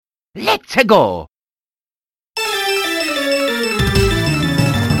Let's go!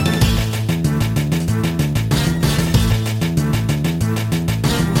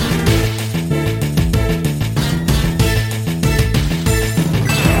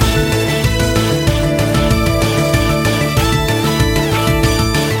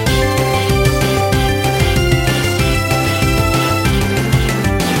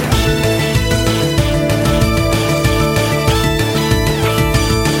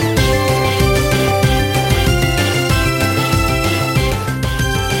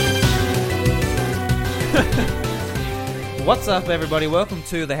 What's up, everybody? Welcome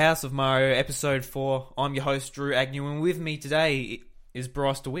to the House of Mario, episode 4. I'm your host, Drew Agnew, and with me today is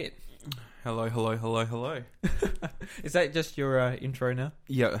Bryce DeWitt. Hello. Is that just your intro now?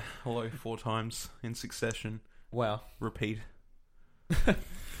 Yeah, hello 4 times in succession. Wow. Repeat. We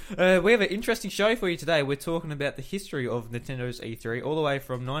have an interesting show for you today. We're talking about the history of Nintendo's E3, all the way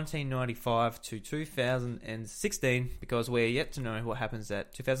from 1995 to 2016, because we're yet to know what happens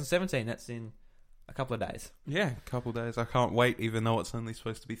at 2017. That's in a couple of days. Yeah, a couple days. I can't wait, even though it's only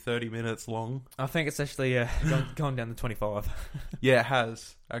supposed to be 30 minutes long. I think it's actually gone down to 25. Yeah, it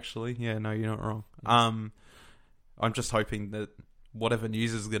has, actually. Yeah, no, you're not wrong. I'm just hoping that whatever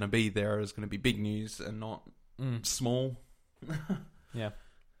news is going to be there is going to be big news and not small. Yeah.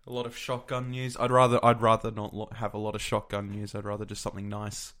 A lot of shotgun news. I'd rather not have a lot of shotgun news. I'd rather just something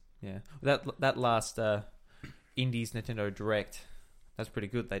nice. Yeah. That last Indies Nintendo Direct, that's pretty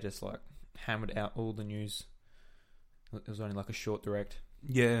good. They just hammered out all the news. It was only a short direct.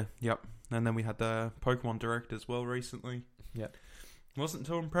 Yeah, yep. And then we had the Pokemon Direct as well recently. Yep. Wasn't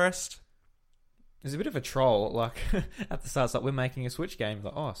too impressed. There's a bit of a troll, at the start, it's we're making a Switch game.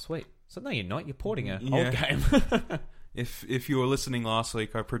 Oh, sweet. So no, you're not. You're porting an old game. If you were listening last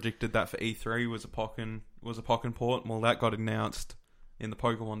week, I predicted that for E3 was a Pokken port. Well, that got announced in the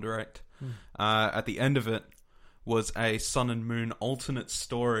Pokemon Direct. At the end of it was a Sun and Moon alternate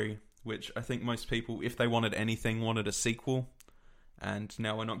story, which I think most people, if they wanted anything, wanted a sequel, and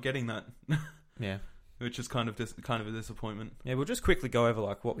now we're not getting that. Yeah, which is kind of a disappointment. Yeah, we'll just quickly go over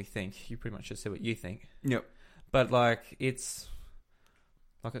what we think. You pretty much just said what you think. Yep. But it's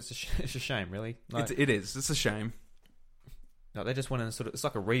a shame, really. It is. It's a shame. No, they just went in it's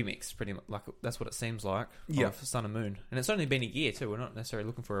like a remix, pretty much. That's what it seems like. Yeah. Of Sun and Moon, and it's only been a year too. We're not necessarily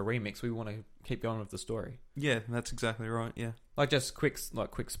looking for a remix. We want to keep going with the story. Yeah, that's exactly right. Yeah. Just quick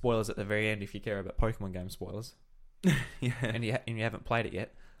spoilers at the very end if you care about Pokemon game spoilers. Yeah. And you haven't played it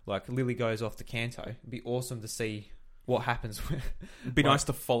yet. Lily goes off to Kanto. It'd be awesome to see what happens. It'd be nice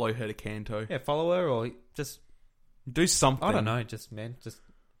to follow her to Kanto. Yeah, follow her or just do something. I don't know.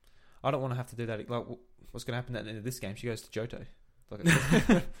 I don't want to have to do that. What's going to happen at the end of this game? She goes to Johto.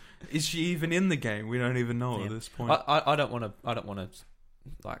 Is she even in the game? We don't even know at this point. I don't want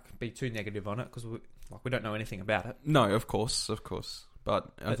to be too negative on it because we don't know anything about it. No, of course.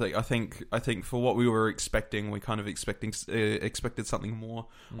 But I think for what we were expecting, we kind of expected something more.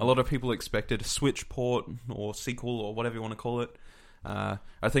 A lot of people expected a Switch port or sequel or whatever you want to call it. I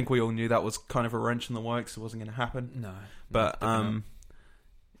think we all knew that was kind of a wrench in the works. It wasn't going to happen. No, but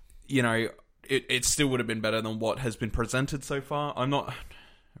It still would have been better than what has been presented so far. I'm not...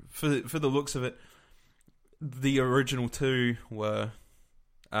 For the looks of it, the original 2 were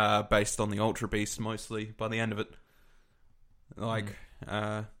based on the Ultra Beast mostly by the end of it.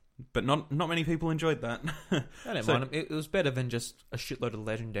 But not many people enjoyed that. I don't mind. It was better than just a shitload of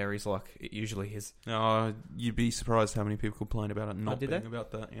legendaries like it usually is. You'd be surprised how many people complain about it not being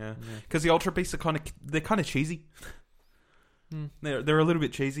about that. Yeah, because the Ultra Beasts are kind of cheesy. They're a little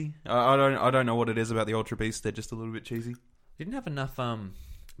bit cheesy. I don't know what it is about the Ultra Beasts. They're just a little bit cheesy. Didn't have enough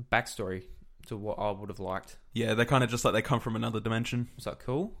backstory to what I would have liked. Yeah, they're kind of just they come from another dimension. Is that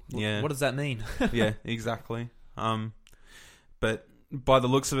cool? Yeah. What does that mean? Yeah, exactly. But by the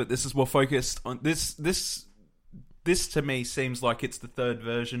looks of it, this is more focused on this. This to me seems like it's the third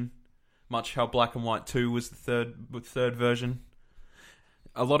version, much how Black and White 2 was the third version.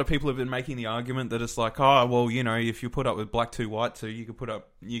 A lot of people have been making the argument that it's if you put up with Black 2, White 2, you can put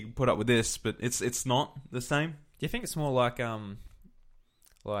up with this, but it's not the same. Do you think it's more like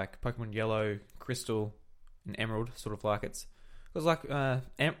Pokemon Yellow, Crystal, and Emerald, sort of it's because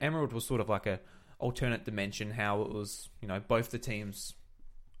Emerald was sort of like a alternate dimension, how it was both the teams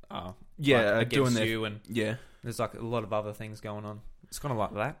against doing you, and there's a lot of other things going on. It's kind of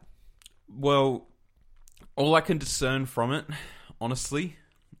like that. Well, all I can discern from it, honestly,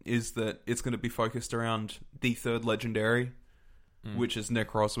 is that it's going to be focused around the third legendary, which is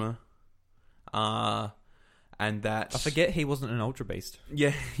Necrozma. And that... I forget he wasn't an Ultra Beast.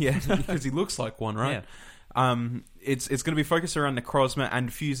 Yeah, because he looks like one, right? It's going to be focused around Necrozma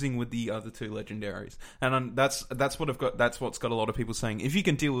and fusing with the other two legendaries, and that's what I've got. That's what's got a lot of people saying, if you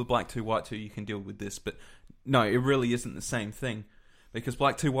can deal with Black 2 White 2, you can deal with this. But no, it really isn't the same thing, because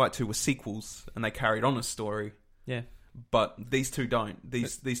Black 2 White 2 were sequels and they carried on a story. Yeah. But these two don't.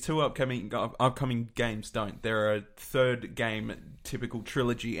 These two upcoming games don't. They're a third game, typical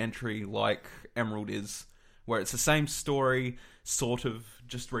trilogy entry like Emerald is, where it's the same story, sort of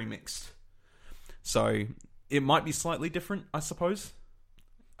just remixed. So it might be slightly different, I suppose.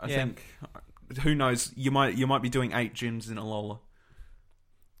 I think. Who knows? You might be doing 8 gyms in Alola.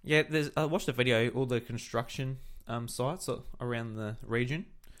 Yeah, I watched a video. All the construction sites around the region.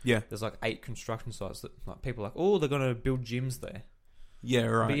 Yeah, there's like 8 construction sites that like people are like, oh, they're gonna build gyms there. Yeah,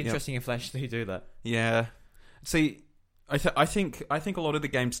 right. It'd be interesting if they actually do that. Yeah. See, I think a lot of the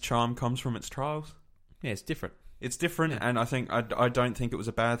game's charm comes from its trials. Yeah, it's different. It's different, and I think I don't think it was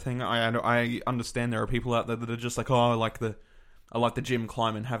a bad thing. I understand there are people out there that are just like, oh, I like the gym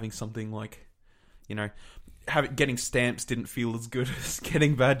climb and having something like, getting stamps didn't feel as good as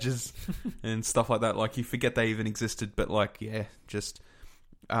getting badges and stuff like that. Like, you forget they even existed, but like, yeah, just.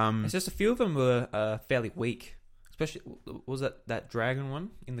 It's just a few of them were fairly weak. Especially, was that dragon one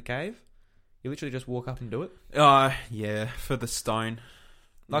in the cave? You literally just walk up and do it? Yeah, for the stone.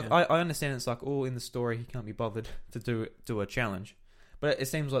 Like, yeah. I understand it's like, in the story he can't be bothered to do a challenge. But it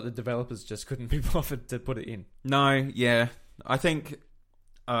seems like the developers just couldn't be bothered to put it in. No, yeah. I think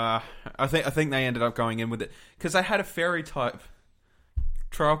they ended up going in with it. Because they had a fairy type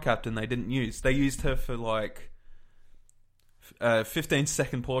trial captain they didn't use. They used her for like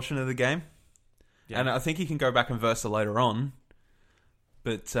 15-second portion of the game. Yeah. And I think you can go back and verse her later on.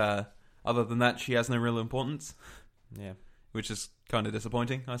 But other than that, she has no real importance. Yeah. Which is kind of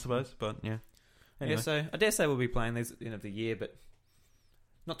disappointing, I suppose. But yeah. Anyway. Yeah, so I dare say we'll be playing these at the end of the year, but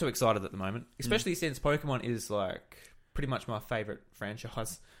not too excited at the moment. Especially since Pokemon is like pretty much my favourite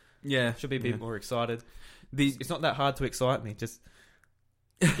franchise. Yeah. Should be a bit more excited. It's not that hard to excite me, just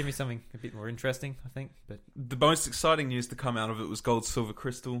give me something a bit more interesting, I think. But the most exciting news to come out of it was Gold, Silver,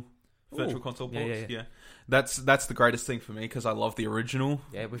 Crystal Virtual Console ports. Yeah. That's the greatest thing for me because I love the original.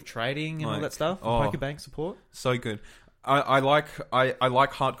 Yeah, with trading and all that stuff. Pokebank support. So good. I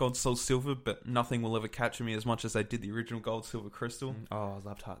like Heart Gold, Soul Silver, but nothing will ever capture me as much as they did the original Gold, Silver, Crystal. Oh, I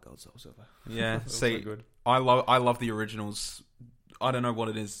loved Heart Gold, Soul Silver. Yeah, see, so good. I love the originals. I don't know what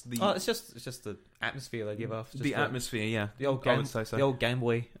it is. It's just the atmosphere they give off. Just the atmosphere, yeah. The old I would say so. The old Game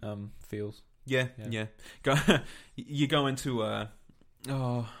Boy feels. Yeah. You go into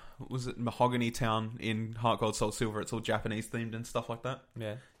was it Mahogany Town in Heart Gold Soul Silver? It's all Japanese themed and stuff like that.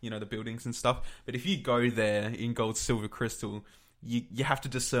 Yeah, the buildings and stuff. But if you go there in Gold, Silver, Crystal, you have to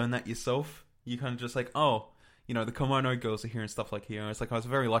discern that yourself. You kind of just like, the kimono girls are here and stuff like here. It's like it's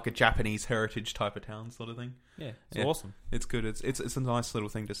very like a Japanese heritage type of town sort of thing. Yeah, it's awesome. It's good. It's a nice little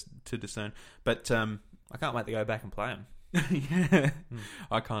thing to discern. But I can't wait to go back and play them. Yeah,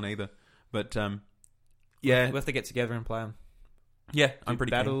 I can't either. But yeah, we'll have to get together and play them. Yeah, I'm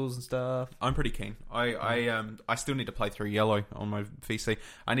pretty battles keen. And stuff. I'm pretty keen. I still need to play through Yellow on my VC.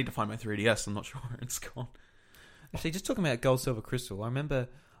 I need to find my 3DS. I'm not sure where it's gone. Actually, just talking about Gold, Silver, Crystal, I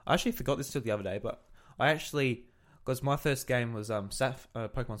actually forgot this till the other day, but because my first game was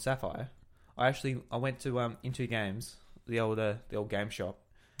Pokemon Sapphire. I went to Into Games, the old game shop.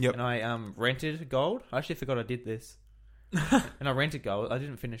 Yep. And I rented Gold. I actually forgot I did this. And I rented Gold. I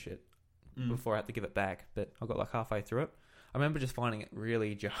didn't finish it before I had to give it back, but I got like halfway through it. I remember just finding it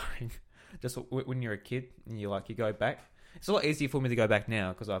really jarring. Just when you're a kid and you go back. It's a lot easier for me to go back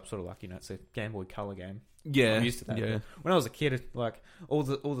now because I'm sort of like, it's a Game Boy Color game. Yeah, I'm used to that. Yeah. But when I was a kid, like all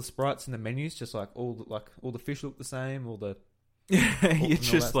the sprites in the menus, just like all the fish look the same. You're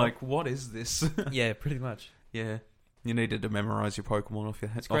just like, what is this? Yeah, pretty much. Yeah, you needed to memorize your Pokemon off the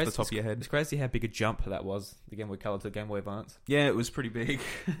top of your head. It's crazy how big a jump that was. The Game Boy Color to the Game Boy Advance. Yeah, it was pretty big.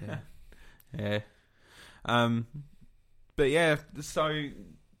 Yeah. Yeah. But yeah, so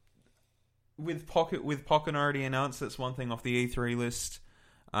with Pokken already announced, that's one thing off the E3 list.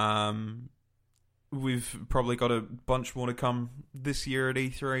 We've probably got a bunch more to come this year at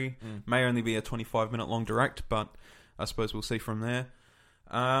E3. May only be a 25-minute long direct, but I suppose we'll see from there.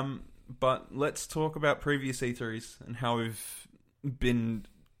 But let's talk about previous E3s and how we've been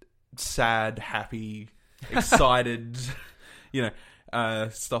sad, happy, excited,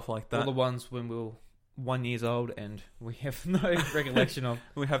 stuff like that. All the ones when we were 1 year old and we have no recollection of.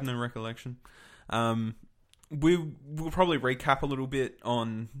 We have no recollection. We'll probably recap a little bit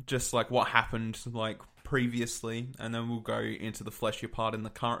on just like what happened like previously, and then we'll go into the fleshier part in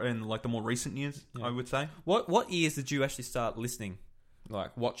the more recent years. Yeah. I would say. What years did you actually start listening,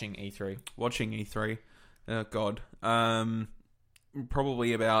 like watching E3? Watching E3. Oh God.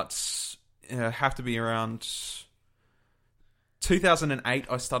 Probably about have to be around 2008.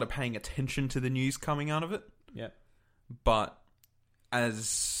 I started paying attention to the news coming out of it. Yeah. But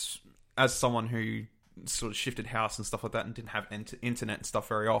as someone who sort of shifted house and stuff like that and didn't have internet and stuff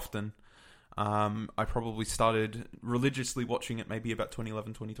very often, I probably started religiously watching it maybe about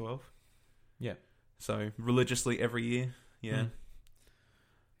 2011, 2012. Yeah. So religiously every year. Yeah.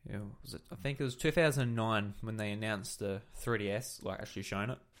 Yeah, I think it was 2009 when they announced the 3DS, like actually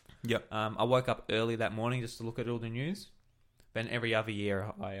showing it. Yep. I woke up early that morning just to look at all the news. Then every other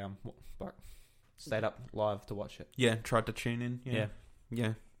year I like stayed up live to watch it. Yeah, tried to tune in. Yeah.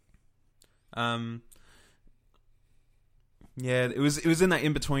 Yeah. Yeah, it was in that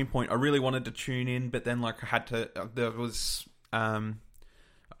in between point. I really wanted to tune in, but then like I had to. There was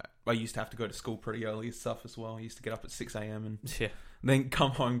I used to have to go to school pretty early and stuff as well. I used to get up at 6 a.m. and then come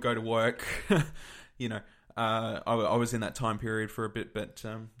home, go to work. You know, I was in that time period for a bit, but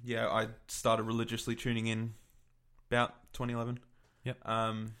yeah, I started religiously tuning in about 2011. Yep.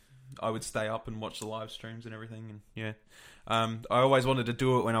 I would stay up and watch the live streams and everything, and yeah, I always wanted to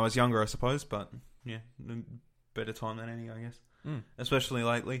do it when I was younger, I suppose, but yeah, better time than any, I guess. Especially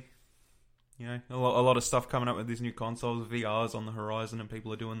lately. You know, a lot of stuff coming up with these new consoles, VR's on the horizon, and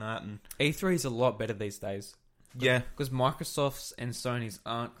people are doing that. And E3 is a lot better these days. Yeah, because Microsoft's and Sony's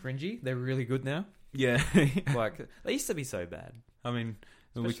aren't cringy; they're really good now. Yeah, like they used to be so bad. I mean,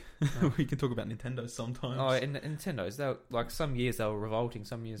 we can talk about Nintendo sometimes. Oh, and Nintendo's, they were, like some years they were revolting,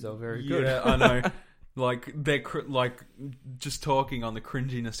 some years they were very good. Yeah, I know. Like they're like just talking on the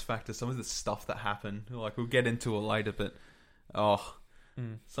cringiness factor. Some of the stuff that happened, like we'll get into it later, but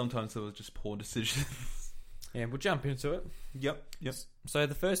sometimes there was just poor decisions. Yeah, we'll jump into it. Yep. So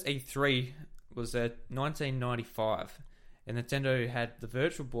the first E3 was 1995, and Nintendo had the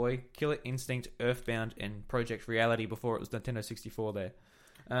Virtual Boy, Killer Instinct, Earthbound, and Project Reality before it was Nintendo 64 there.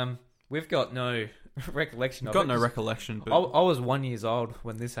 We've got no recollection of it. Got no recollection, but I was 1 year old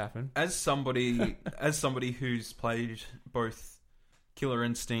when this happened. As somebody who's played both Killer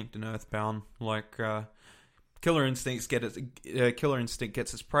Instinct and Earthbound, like Killer Instinct gets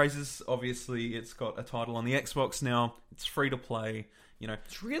its praises. Obviously, it's got a title on the Xbox now. It's free to play. You know,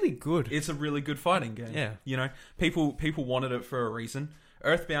 it's really good. It's a really good fighting game. Yeah. You know, people wanted it for a reason.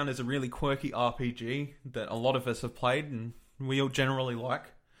 Earthbound is a really quirky RPG that a lot of us have played and we all generally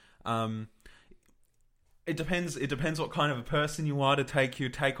like. It depends what kind of a person you are to take your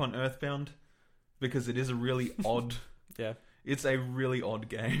take on Earthbound, because it is a really odd. Yeah. It's a really odd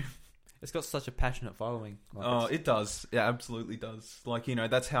game. It's got such a passionate following. It does. It absolutely does. Like, you know,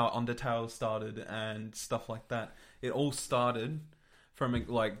 that's how Undertale started and stuff like that. It all started from a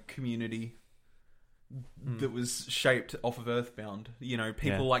like community that was shaped off of Earthbound. You know,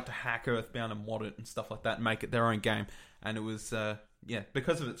 people like to hack Earthbound and mod it and stuff like that and make it their own game. And it was,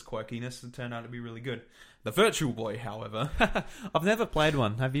 because of its quirkiness, it turned out to be really good. The Virtual Boy, however... I've never played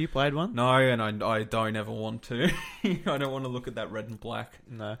one. Have you played one? No, and I don't ever want to. I don't want to look at that red and black.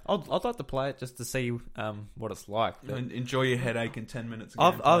 No. I'd like to play it just to see what it's like. Enjoy your headache in 10 minutes.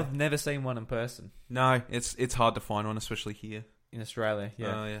 I've never seen one in person. No, it's hard to find one, especially here. In Australia,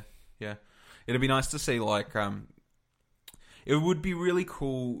 yeah. Yeah. It'd be nice to see, like... it would be really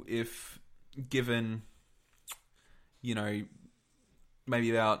cool if, given, you know, maybe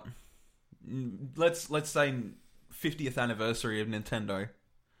about... Let's say 50th anniversary of Nintendo,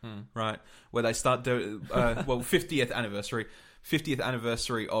 right? Where they start 50th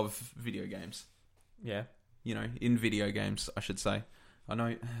anniversary of video games. Yeah, you know, in video games, I should say. I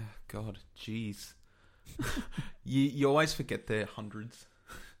know. God, jeez, you always forget they're hundreds.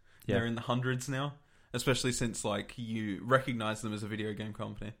 Yeah. They're in the hundreds now, especially since like you recognize them as a video game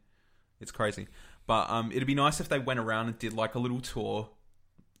company. It's crazy, but it'd be nice if they went around and did like a little tour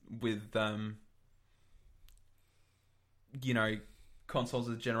with you know, consoles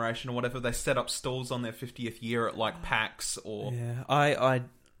of the generation or whatever. They set up stalls on their 50th year at like PAX or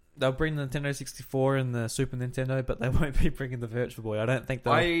they'll bring the Nintendo 64 and the Super Nintendo, but they won't be bringing the Virtual Boy. I don't think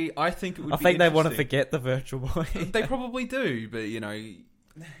they'll... I think it would. I think they want to forget the Virtual Boy. They probably do, but you know,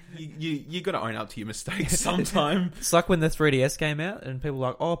 you got to own up to your mistakes sometime. It's like when the 3DS came out and people were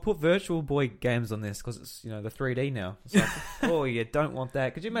like, "Oh, put Virtual Boy games on this because it's, you know, the 3D now." It's like, oh, you don't want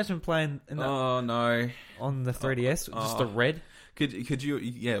that. Could you imagine playing on the 3DS just the red? Could you?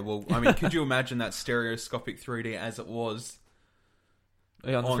 Yeah, well, I mean, could you imagine that stereoscopic 3D as it was?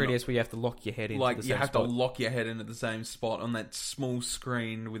 Yeah, on the 3DS where you have to lock your head into the same spot. Like, you have to lock your head into the same spot on that small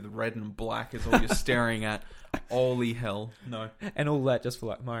screen with red and black is all you're staring at. Holy hell. No. And all that just for,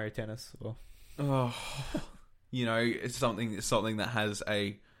 like, Mario Tennis. Or... Oh, you know, it's something that has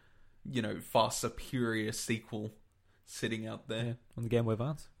a far superior sequel sitting out there. Yeah, on the Game Boy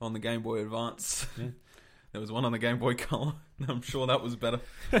Advance. On the Game Boy Advance. Yeah. There was one on the Game Boy Color. I'm sure that was better.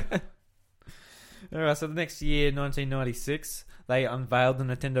 Alright, so the next year, 1996, they unveiled the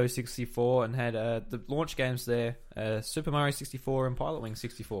Nintendo 64 and had the launch games there, Super Mario 64 and Pilot Wings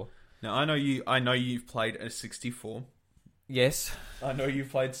 64. Now, I know you've played a 64. Yes, I know you've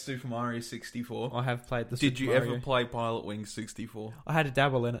played Super Mario 64. I have played the Did Super you Mario. ever play Pilot Wings 64? I had a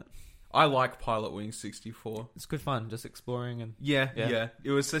dabble in it. I like Pilot Wings 64. It's good fun, just exploring and... Yeah. Yeah.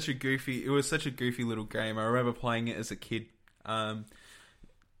 It was such a goofy little game. I remember playing it as a kid. Around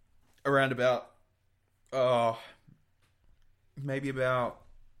about maybe about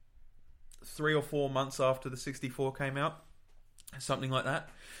 3 or 4 months after the 64 came out, something like that.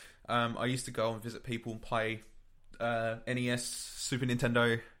 I used to go and visit people and play NES, Super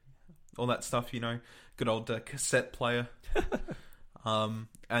Nintendo, all that stuff. Good old cassette player.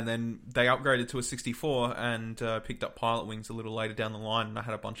 And then they upgraded to a 64 and picked up Pilot Wings a little later down the line, and I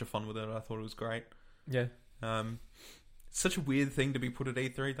had a bunch of fun with it. I thought it was great. Yeah. Such a weird thing to be put at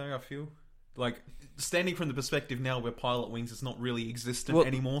E3 though, I feel. Like, standing from the perspective now where Pilot Wings is not really existent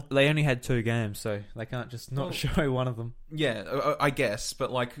anymore. They only had 2 games, so they can't just not show one of them. Yeah, I guess.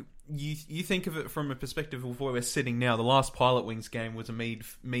 But, like, you think of it from a perspective of where we're sitting now. The last Pilot Wings game was a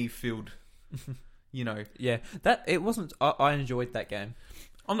me-filled, Yeah, that it wasn't... I enjoyed that game.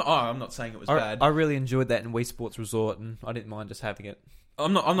 I'm not saying it was bad. I really enjoyed that in Wii Sports Resort, and I didn't mind just having it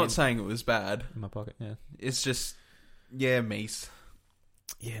I'm not saying it was bad. in my pocket, yeah. It's just, me's.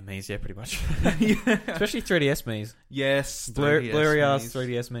 Yeah, Mii's, yeah, pretty much. Yeah. Especially 3DS Mii's. Yes, Blurry ass Mii's.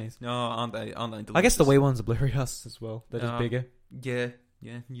 3DS Mii's. No, aren't they delicious? I guess the Wii ones are blurry ass as well. They're just No. bigger. Yeah,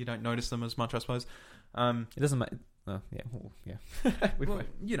 you don't notice them as much, I suppose. It doesn't matter. Oh, yeah. Well,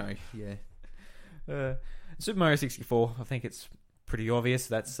 yeah. Yeah. Super Mario 64, I think it's pretty obvious.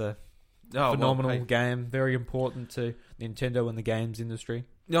 That's a Oh, phenomenal well, hey. game. Very important to Nintendo and the games industry.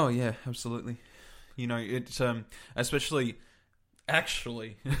 Oh, yeah, absolutely. It's especially...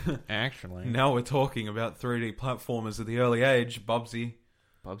 Actually, now we're talking about 3D platformers of the early age, Bubsy.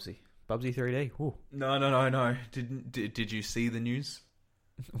 Bubsy 3D. Ooh. No. Did you see the news?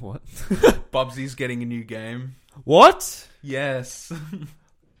 What? Bubsy's getting a new game. What? Yes.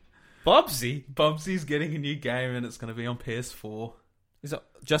 Bubsy? Bubsy's getting a new game and it's going to be on PS4. Is it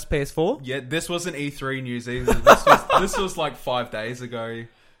just PS4? Yeah, this wasn't E3 news either. This was like 5 days ago.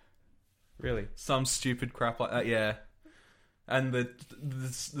 Really? Some stupid crap like that, yeah. And the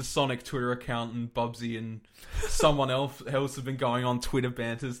Sonic Twitter account and Bubsy and someone else have been going on Twitter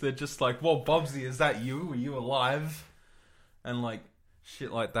banters. They're just like, "Well, Bubsy, is that you? Were you alive?" And like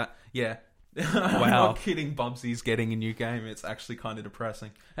shit like that. Yeah. Wow. I'm not kidding. Bubsy's getting a new game. It's actually kind of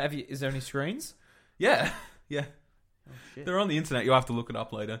depressing. Is there any screens? Yeah. Oh, shit. They're on the internet. You'll have to look it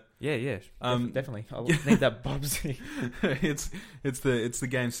up later. Yeah. Definitely. I'll need that Bubsy. It's the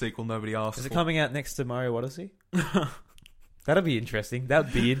game sequel nobody asked Is it for. coming out next to Mario Odyssey? That'd be interesting. That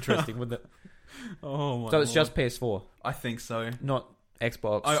would be interesting, wouldn't it? Oh my! So it's Lord. just PS4, I think so. not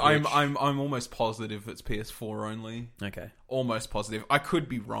Xbox. I'm Switch. I'm almost positive it's PS4 only. Okay. Almost positive. I could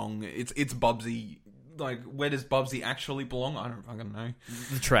be wrong. It's Bubsy. Like, where does Bubsy actually belong? I don't fucking know.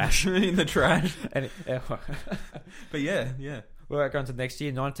 The trash. In the trash. But yeah. we're going to next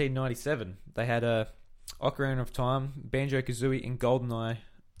year, 1997. They had Ocarina of Time, Banjo-Kazooie, and GoldenEye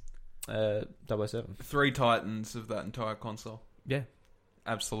 007. 3 titans of that entire console. Yeah.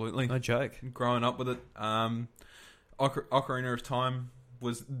 Absolutely. No joke. Growing up with it. Ocarina of Time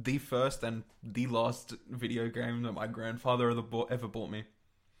was the first and the last video game that my grandfather ever bought me.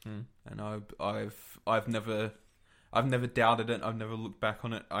 Mm. And I've never doubted it. I've never looked back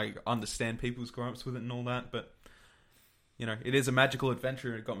on it. I understand people's grown-ups with it and all that, but it is a magical adventure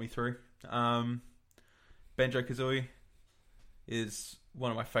and it got me through. Banjo-Kazooie is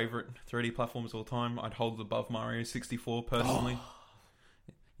one of my favourite 3D platforms of all time. I'd hold it above Mario 64 personally.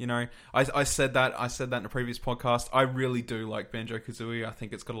 I said that in a previous podcast. I really do like Banjo-Kazooie. I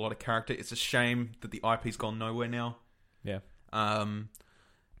think it's got a lot of character. It's a shame that the IP's gone nowhere now. Yeah.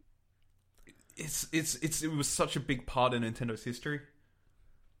 It was such a big part of Nintendo's history.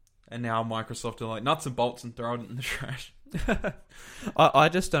 And now Microsoft are like nuts and bolts and throw it in the trash. I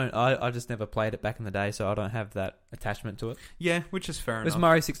just don't. I just never played it back in the day, so I don't have that attachment to it. Yeah, which is fair It was enough.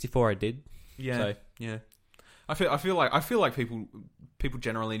 Mario 64 I did. Yeah, So. yeah. I feel like people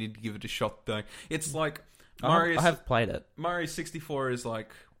generally need to give it a shot though. It's like I have played it. Mario 64 is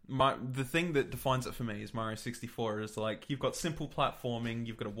like the thing that defines it for me is Mario 64 is like you've got simple platforming,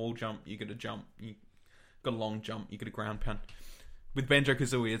 you've got a wall jump, you got a jump, you got a long jump, you got a ground pound. With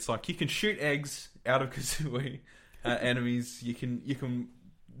Banjo-Kazooie, it's like you can shoot eggs out of Kazooie at enemies. You can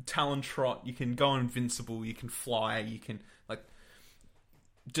Talon Trot, you can go invincible, you can fly, you can like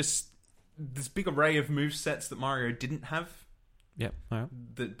just this big array of move sets that Mario didn't have. Yep. All right.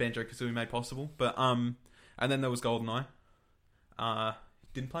 That Banjo-Kazooie made possible. But and then there was GoldenEye.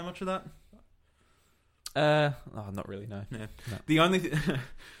 Didn't play much of that. Not really. No. Yeah. No. The only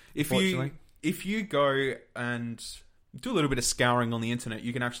if you go and do a little bit of scouring on the internet,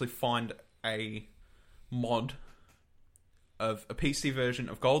 you can actually find a mod of a PC version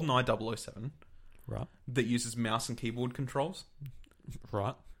of GoldenEye 007 Right. that uses mouse and keyboard controls.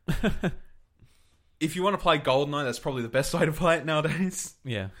 Right. If you want to play GoldenEye, that's probably the best way to play it nowadays.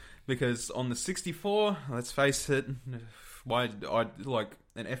 Yeah. Because on the 64, let's face it, why I like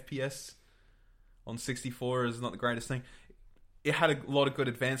an FPS on 64 is not the greatest thing. It had a lot of good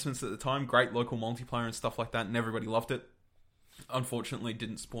advancements at the time, great local multiplayer and stuff like that, and everybody loved it. Unfortunately,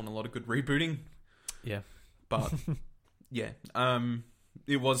 didn't spawn a lot of good rebooting. Yeah. But yeah,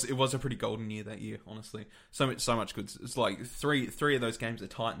 it was a pretty golden year that year, honestly. So much good. It's like three of those games are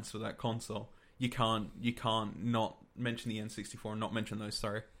titans for that console. You can't not mention the N64 and not mention those.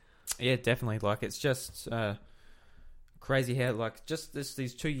 Sorry. Yeah, definitely. Like, it's just crazy how, like, just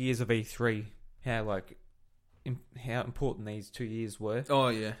these 2 years of E3, how, like, how important these 2 years were. Oh,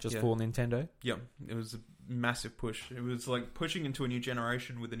 yeah. Just for Nintendo. Yeah, it was a massive push. It was like pushing into a new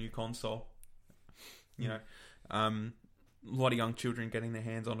generation with a new console. You know, a lot of young children getting their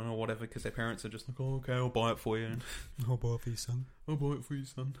hands on it or whatever because their parents are just like, oh, okay, I'll buy it for you. I'll buy it for you, son. I'll buy it for you,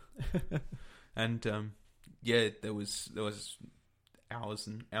 son. And, yeah, there was hours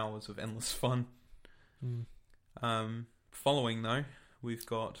and hours of endless fun. Following, though, we've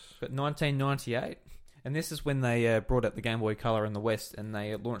got 1998, and this is when they brought out the Game Boy Color in the West, and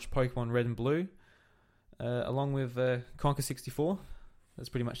they launched Pokemon Red and Blue, along with Conquer 64. That's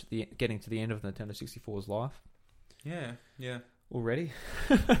pretty much getting to the end of Nintendo 64's life. Yeah. Already.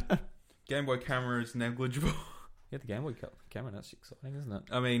 Game Boy camera is negligible. Yeah, the Game Boy camera, that's exciting, isn't it?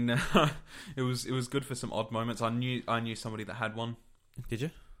 I mean, it was good for some odd moments. I knew somebody that had one. Did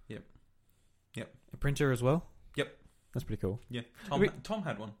you? Yep. A printer as well? Yep. That's pretty cool. Yeah. Tom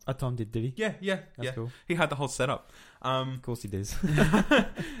had one. Tom did he? Yeah. That's cool. He had the whole setup. Of course he does.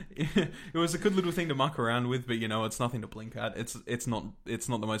 It was a good little thing to muck around with, but it's nothing to blink at. It's not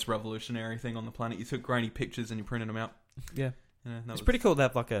the most revolutionary thing on the planet. You took grainy pictures and you printed them out. Yeah. It's was pretty cool to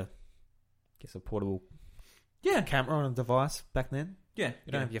have like a portable camera on a device back then. Yeah.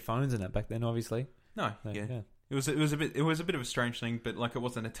 You don't have your phones in it back then, obviously. No. So, yeah. It was a bit of a strange thing, but like it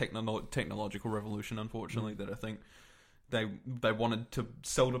wasn't a technological revolution, unfortunately, that I think they wanted to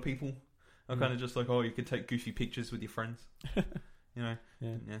sell to people. I'm kind of just like, oh, you could take goofy pictures with your friends. Yeah,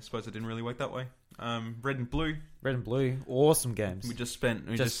 I suppose it didn't really work that way. Red and Blue, awesome games.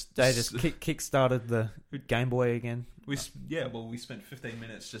 They just kick-started the Game Boy again. We spent 15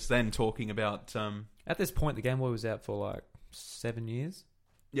 minutes just then talking about. At this point, the Game Boy was out for like 7 years.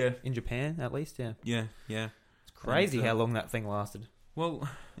 Yeah, in Japan at least. Yeah. It's crazy how long that thing lasted. Well,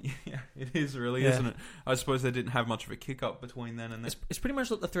 yeah, it is really, isn't it? I suppose they didn't have much of a kick up between then and then. It's pretty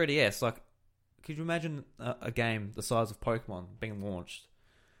much like the 3DS. Like, could you imagine a game the size of Pokemon being launched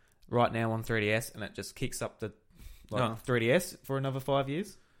right now on 3DS, and it just kicks up the 3DS for another 5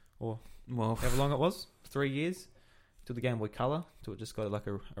 years, or however long it was, 3 years, to the Game Boy Color, till it just got like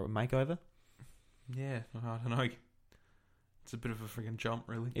a makeover? Yeah, I don't know. It's a bit of a freaking jump,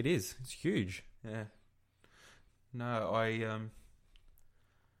 really. It is. It's huge. Yeah. No,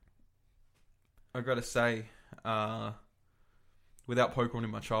 I gotta say, without Pokemon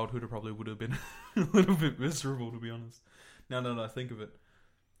in my childhood, I probably would have been a little bit miserable, to be honest. Now that I think of it,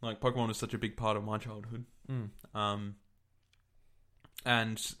 like Pokemon was such a big part of my childhood.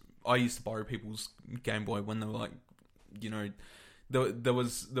 And I used to borrow people's Game Boy when they were like, there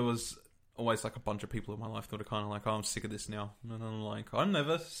was always like a bunch of people in my life that are kind of like, oh, I'm sick of this now, and I'm like, I'm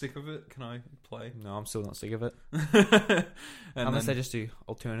never sick of it. Can I play? No, I'm still not sick of it. Unless they just do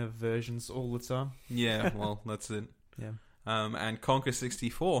alternative versions all the time. Yeah, well, that's it. Yeah. And Conquer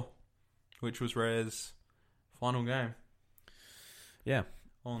 64, which was Rare's final game. Yeah.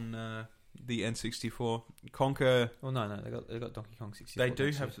 On the N64. Conquer. Well, no, they got Donkey Kong 64. They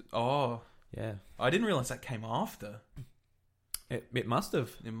do have. Oh, yeah. I didn't realize that came after. It must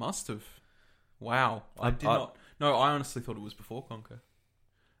have. It must have. Wow. I did not. No, I honestly thought it was before Conquer.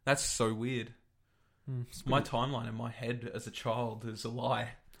 That's so weird. My timeline in my head as a child is a lie.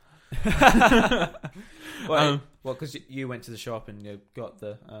 Well, because you went to the shop and you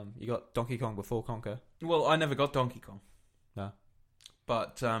got Donkey Kong before Conquer. Well, I never got Donkey Kong. No.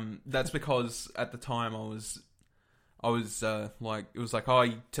 But that's because at the time I was like, it was like,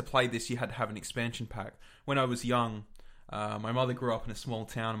 oh, to play this you had to have an expansion pack. When I was young, My mother grew up in a small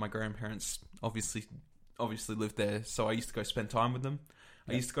town, and my grandparents obviously lived there, so I used to go spend time with them.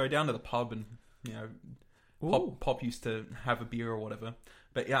 I used to go down to the pub and, you know, Pop used to have a beer or whatever.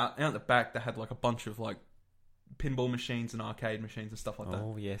 But yeah, out at the back, they had like a bunch of like pinball machines and arcade machines and stuff like that.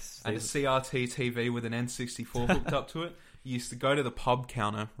 Oh, yes. And a CRT TV with an N64 hooked up to it. You used to go to the pub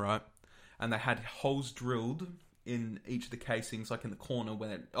counter, right? And they had holes drilled in each of the casings, like in the corner,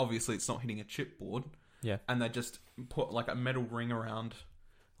 where obviously it's not hitting a chipboard. Yeah. And they just put like a metal ring around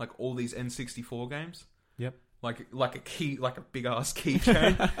like all these N64 games. Yep. Like a key, like a big ass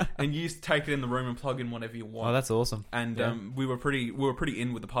keychain, and you used to take it in the room and plug in whatever you want. Oh, that's awesome. And we were pretty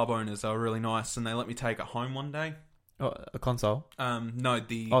in with the pub owners. They were really nice, and they let me take it home one day. Oh, a console? No,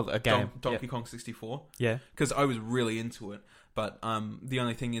 a game. Donkey Kong 64. Yeah. Because I was really into it. But the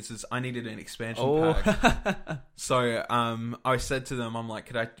only thing is I needed an expansion pack. So I said to them, I'm like,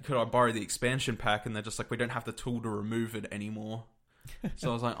 could I borrow the expansion pack? And they're just like, we don't have the tool to remove it anymore. So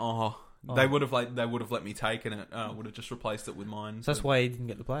I was like, they would have let me take it, and would have just replaced it with mine. So that's why you didn't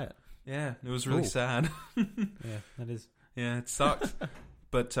get to play it. Yeah, it was really sad. Yeah, that is. Yeah, it sucked.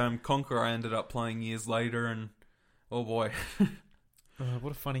 But Conquer I ended up playing years later, and oh boy.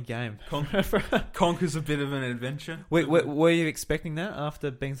 What a funny game. Conquer's a bit of an adventure. Were you expecting that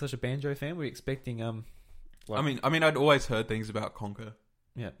after being such a Banjo fan? Were you expecting I mean I'd always heard things about Conquer.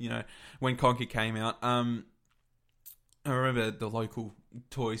 Yeah. You know, when Conquer came out, I remember the local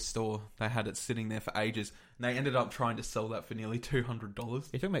toy store, they had it sitting there for ages, and they ended up trying to sell that for nearly $200. You're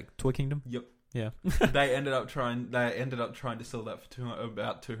talking about Toy Kingdom? Yep. Yeah. They ended up trying to sell that for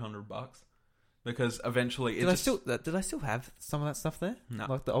about $200. Because eventually did I still have some of that stuff there? No.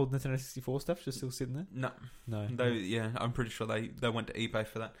 Like the old Nintendo 64 stuff just still sitting there? No. I'm pretty sure they went to eBay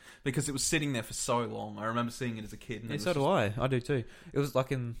for that. Because it was sitting there for so long. I remember seeing it as a kid. And so do I. I do too. It was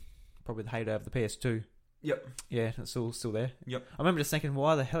like in probably the heyday of the PS2. Yep. Yeah, it's still there. Yep. I remember just thinking,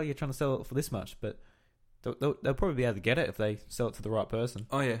 why the hell are you trying to sell it for this much? But they'll probably be able to get it if they sell it to the right person.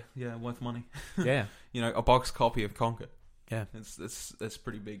 Oh yeah, worth money. Yeah. You know, a box copy of Conquer. Yeah. It's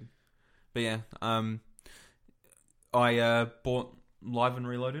pretty big. But yeah, I bought Live and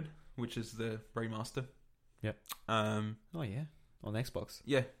Reloaded, which is the remaster. Yep. Oh yeah, on Xbox.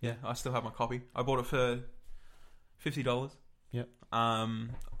 Yeah. I still have my copy. I bought it for $50. Yep.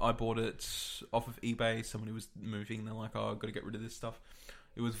 I bought it off of eBay. Somebody was moving. They're like, "Oh, I've got to get rid of this stuff."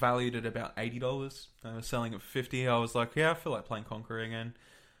 It was valued at about $80. They were selling it for $50. I was like, "Yeah, I feel like playing Conquer again."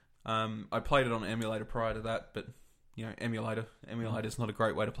 I played it on emulator prior to that, but you know, emulator's not a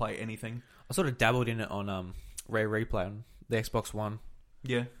great way to play anything. I sort of dabbled in it on Rare Replay on the Xbox One.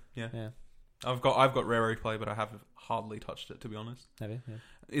 Yeah. I've got Rare Replay, but I have hardly touched it, to be honest. Have you? Yeah.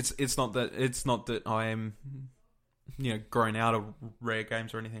 It's not that I am, you know, grown out of Rare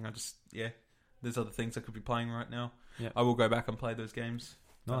games or anything. I just there's other things I could be playing right now. Yeah. I will go back and play those games.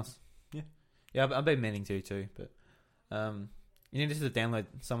 Nice. Yeah, I've been meaning to too, but you needed to download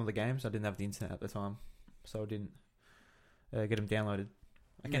some of the games. I didn't have the internet at the time, so I didn't get them downloaded.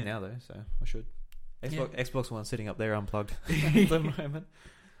 I can now though, so I should. Xbox One sitting up there unplugged at the moment.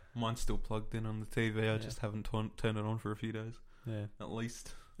 Mine's still plugged in on the TV. I just haven't turned it on for a few days. Yeah, at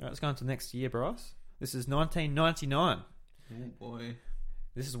least. All right, let's go on to next year, Bryce. This is 1999. Oh boy!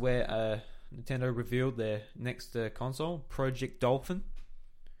 This is where Nintendo revealed their next console, Project Dolphin,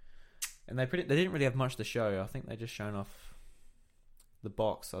 and they didn't really have much to show. I think they just shown off the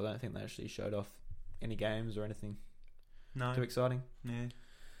box. I don't think they actually showed off any games or anything. No. Too exciting.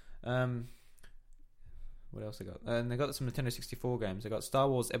 Yeah. What else they got? And they got some Nintendo 64 games. They got Star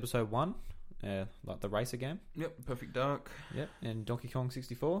Wars Episode 1, like the racer game. Yep. Perfect Dark. Yep. And Donkey Kong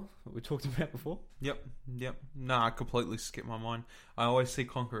 64, what we talked about before. Yep. No, I completely skipped my mind. I always see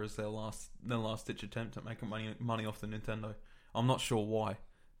Conquer as their last ditch attempt at making money off the Nintendo. I'm not sure why,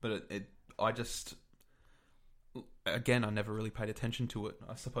 but again, I never really paid attention to it.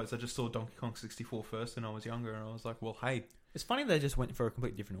 I suppose I just saw Donkey Kong 64 first when I was younger, and I was like, well, hey. It's funny they just went for a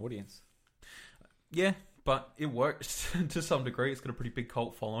completely different audience. Yeah, but it works to some degree. It's got a pretty big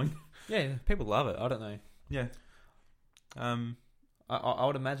cult following. Yeah, people love it. I don't know. Yeah. I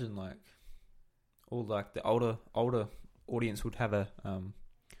would imagine, like, all, like, the older audience would have a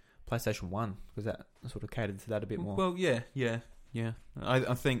PlayStation 1, because that sort of catered to that a bit more. Well, yeah.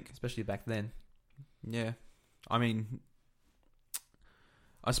 I think... Especially back then. Yeah. I mean,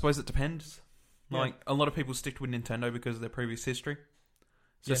 I suppose it depends. Like, a lot of people stick with Nintendo because of their previous history.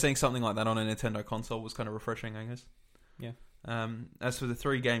 So seeing something like that on a Nintendo console was kind of refreshing, I guess. Yeah. As for the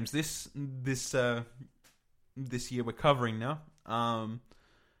three games this year we're covering now,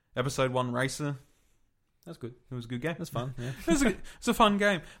 Episode 1 Racer, That's good. It was a good game. That's fun. Yeah. It's a fun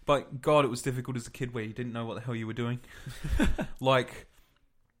game, but God, it was difficult as a kid where you didn't know what the hell you were doing. Like,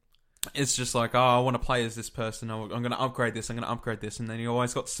 it's just like, oh, I want to play as this person. I'm going to upgrade this. I'm going to upgrade this, and then you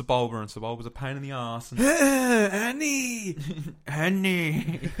always got Sebulba, and Sebulba's a pain in the ass. And, Annie,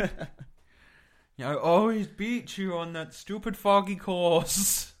 Annie, I always beat you on that stupid foggy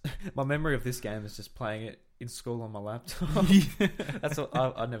course. My memory of this game is just playing it in school on my laptop. That's what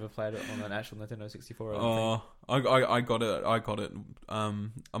I never played it on an actual Nintendo 64. I got it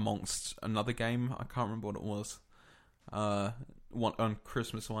amongst another game. I can't remember what it was. On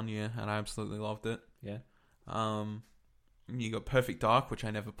Christmas one year, and I absolutely loved it. Yeah. You got Perfect Dark, which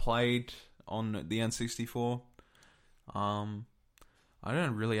I never played on the N64. I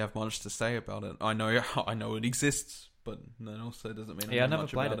don't really have much to say about it. I know it exists, but that also doesn't mean I know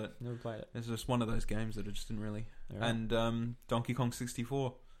much about it. Never played it. It's just one of those games that I just didn't really. Right. And Donkey Kong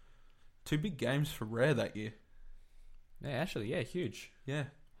 64, 2 big games for Rare that year. Yeah, actually, yeah, huge. Yeah,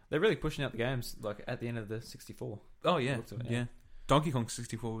 they're really pushing out the games like at the end of the 64. Oh yeah, It, yeah. Donkey Kong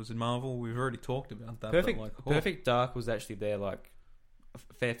 64 was in Marvel. We've already talked about that. Perfect Dark was actually there like a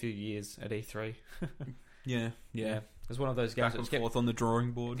fair few years at E3. Yeah. It was one of those games Back and forth on the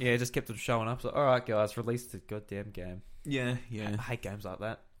drawing board. Yeah, it just kept showing up. So, all right, guys, release the goddamn game. Yeah. I hate games like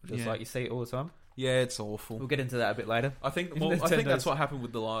that. Just like you see it all the time. Yeah, it's awful. We'll get into that a bit later. I think that's what happened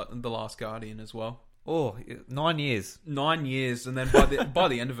with the Last Guardian as well. Oh, 9 years. 9 years, and then by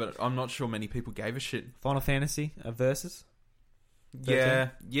the end of it, I'm not sure many people gave a shit. Final Fantasy Versus.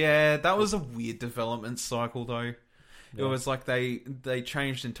 Yeah, that was a weird development cycle though. Yeah. It was like they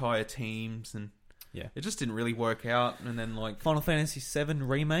changed entire teams, and it just didn't really work out. And then like Final Fantasy VII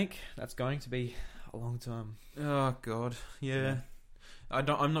Remake, that's going to be a long time. Oh God, yeah.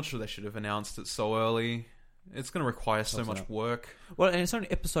 I'm not sure they should have announced it so early. It's going to require so much work. Well, and it's only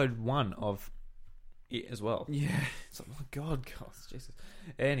episode 1 of it as well. Yeah. So, oh my God, Jesus.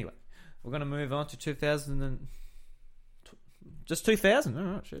 Anyway, we're going to move on to 2000 and... Just 2000? All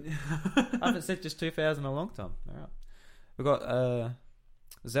right, shit. I haven't said just 2000 in a long time. All right. We've got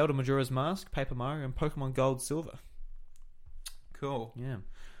Zelda Majora's Mask, Paper Mario, and Pokemon Gold Silver. Cool. Yeah.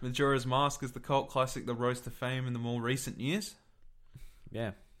 Majora's Mask is the cult classic that rose to fame in the more recent years.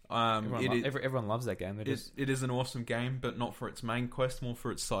 Yeah. Everyone loves that game. It is an awesome game, but not for its main quest, more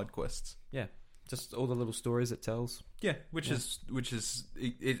for its side quests. Yeah. Just all the little stories it tells. Yeah, which is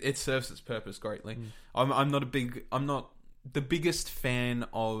it serves its purpose greatly. I'm not the biggest fan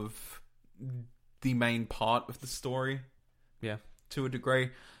of the main part of the story. Yeah. To a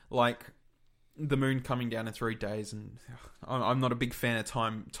degree, like the moon coming down in 3 days, and I'm not a big fan of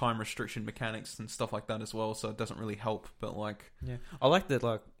time restriction mechanics and stuff like that as well. So it doesn't really help. But like, yeah, I like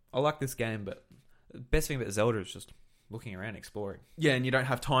this game, but the best thing about Zelda is just looking around, exploring. Yeah, and you don't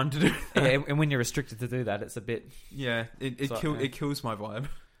have time to do that. Yeah, and when you're restricted to do that, it's a bit. Yeah, it kills my vibe.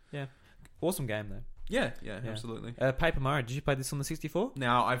 Yeah, awesome game though. Yeah, absolutely. Paper Mario. Did you play this on the 64?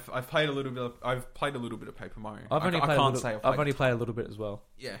 Now I've played a little bit. I've played a little bit of Paper Mario. I've only played a little bit as well.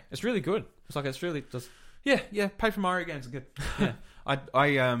 Yeah, it's really good. It's really just. Yeah. Paper Mario games are good. Yeah,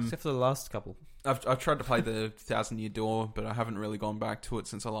 except for the last couple. I've tried to play the 1000 Year Door, but I haven't really gone back to it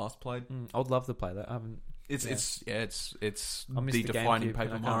since I last played. I would love to play that. I haven't. It's the defining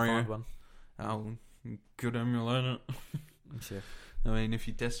Paper Mario. Find one. Oh, good emulator. Sure. I mean, if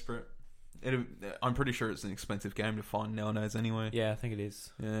you're desperate. I'm pretty sure it's an expensive game to find nowadays. Anyway, yeah, I think it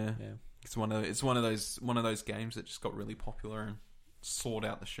is. Yeah. It's one of those games that just got really popular and soared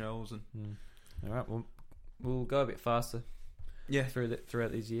out the shelves. And all right, we'll go a bit faster. Yeah,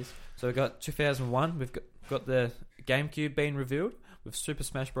 throughout these years. So we got 2001. We've got the GameCube being revealed with Super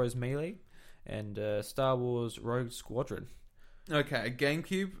Smash Bros. Melee and Star Wars Rogue Squadron. Okay,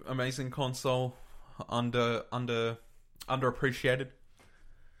 GameCube, amazing console, underappreciated.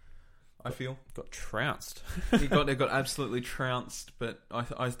 I feel got trounced. It got absolutely trounced, but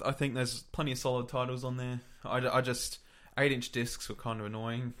I think there's plenty of solid titles on there. I just 8-inch discs were kind of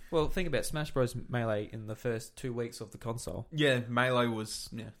annoying. Well, think about Smash Bros. Melee in the first 2 weeks of the console. Yeah, Melee was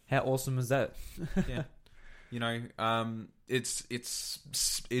How awesome is that? Yeah, it's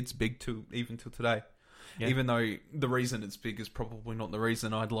big even till today. Yeah. Even though the reason it's big is probably not the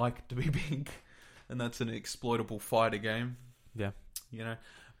reason I'd like it to be big, and that's an exploitable fighter game. Yeah,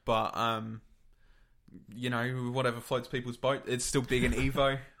 But, whatever floats people's boat, it's still big in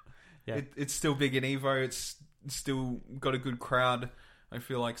Evo. Yeah. It's still big in Evo. It's still got a good crowd. I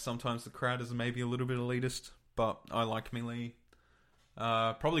feel like sometimes the crowd is maybe a little bit elitist, but I like Melee.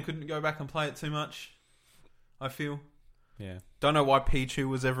 Probably couldn't go back and play it too much, I feel. Yeah. Don't know why Pichu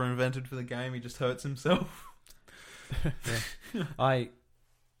was ever invented for the game. He just hurts himself. Yeah.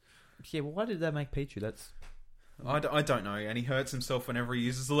 Yeah, well, why did they make Pichu? That's... I don't know, and he hurts himself whenever he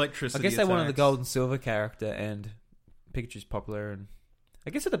uses electricity. I guess they wanted the attacks. gold and silver character, and Pikachu's popular, and I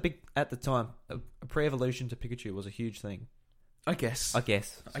guess at the time, a pre-evolution to Pikachu was a huge thing. I guess. I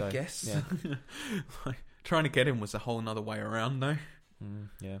guess. So, Yeah. Yeah. Like, trying to get him was a whole nother way around, though.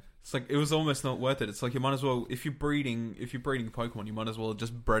 Yeah. It's like it was almost not worth it. It's like you might as well, if you're breeding Pokemon, you might as well have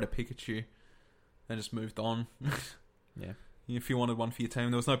just bred a Pikachu and just moved on. Yeah. If you wanted one for your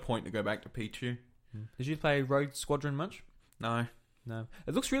team, there was no point to go back to Pichu. Did you play Rogue Squadron much? No. No.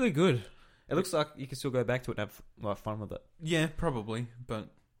 It looks really good. It looks like you can still go back to it and have like fun with it. Yeah, probably, but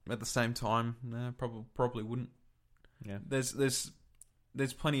at the same time, no, probably wouldn't. Yeah. There's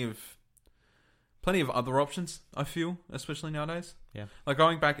plenty of other options, I feel, especially nowadays. Yeah. Like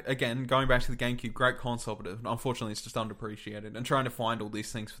going back to the GameCube, great console, but unfortunately it's just underappreciated. And trying to find all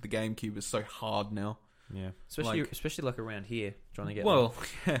these things for the GameCube is so hard now. Yeah. Especially like around here, trying to get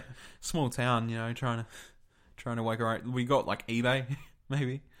yeah, small town, trying to work around. We got like eBay,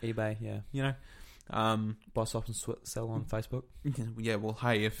 maybe. eBay, yeah. Buy, swap, and sell on Facebook. Yeah, well,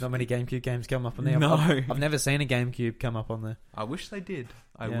 hey, if not many GameCube games come up on there. No. I've never seen a GameCube come up on there. I wish they did.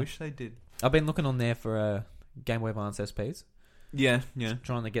 I've been looking on there for Game Boy Advance SPs. Yeah.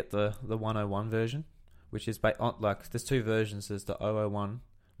 Trying to get the 101 version, which is there's two versions. There's the 001,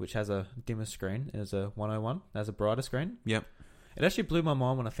 which has a dimmer screen, and there's a 101, that has a brighter screen. Yep. It actually blew my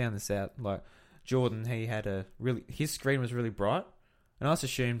mind when I found this out. Like Jordan, his screen was really bright, and I just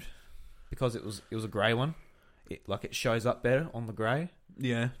assumed because it was a grey one, it shows up better on the grey.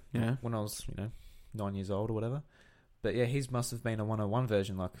 Yeah. When I was 9 years old or whatever. But yeah, his must have been a 101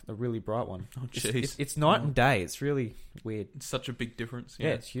 version, like a really bright one. Oh, jeez. It's night and day. It's really weird. It's such a big difference. Yeah,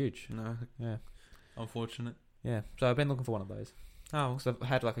 it's huge. No. Yeah. Unfortunate. Yeah. So I've been looking for one of those. Oh. So I've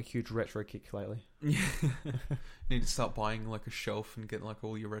had like a huge retro kick lately. Yeah. Need to start buying like a shelf and getting like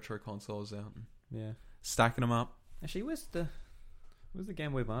all your retro consoles out and Yeah. stacking them up. Actually, where's the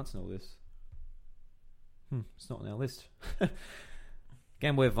Game Boy Advance and all this? It's not on our list.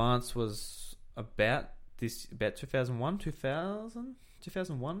 Game Boy Advance was about 2001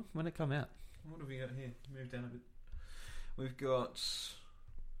 when it came out. What have we got here? Move down a bit. We've got...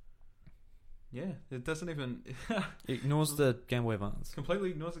 Yeah, it doesn't even... It ignores the Game Boy Advance. Completely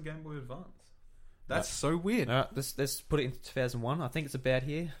ignores the Game Boy Advance. That's so weird. Alright, let's put it into 2001. I think it's about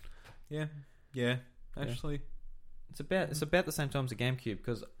here. Yeah. Actually... It's about the same time as the GameCube,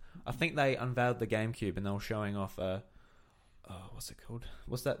 because I think they unveiled the GameCube and they were showing off what's it called?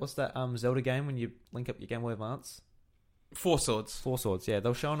 What's that Zelda game when you link up your Game Boy Advance? Four Swords. Four Swords, yeah. They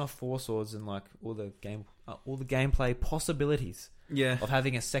were showing off Four Swords and like all the gameplay possibilities of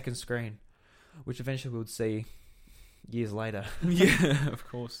having a second screen, which eventually we would see years later. Yeah, of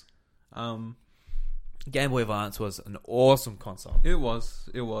course. Game Boy Advance was an awesome console. It was.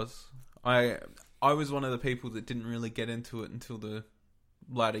 I was one of the people that didn't really get into it until the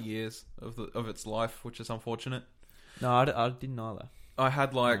latter years of its life, which is unfortunate. No, I didn't either. I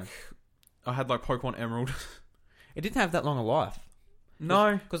had Pokemon Emerald. It didn't have that long a life.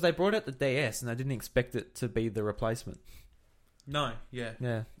 No, because they brought out the DS and they didn't expect it to be the replacement. No, yeah.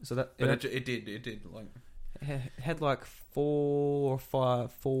 Yeah, so that... But it did. Like, it had like 4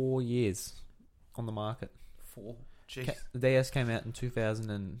 years on the market. 4? Jeez. The DS came out in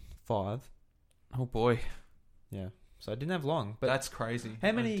 2005. Oh boy. Yeah. So it didn't have long. But that's crazy.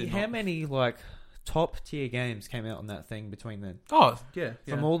 How many like top tier games came out on that thing between then? Oh, yeah.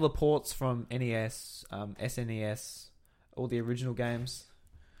 From all the ports from NES, SNES, all the original games.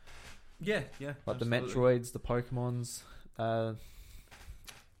 Yeah. Like absolutely. the Metroids, the Pokemons,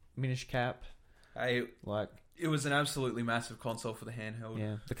 Minish Cap. It was an absolutely massive console for the handheld.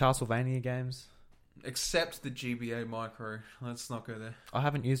 Yeah. The Castlevania games. Except the GBA Micro. Let's not go there. I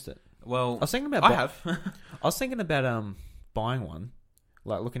haven't used it. Well, I was thinking about I was thinking about buying one.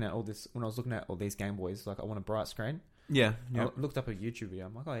 Like looking at all this when I was looking at all these Game Boys, like I want a bright screen. Yeah. I looked up a YouTube video.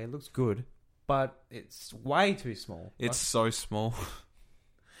 I'm like, oh yeah, it looks good, but it's way too small. It's so small.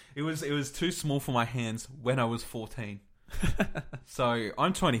 It was too small for my hands when I was 14. So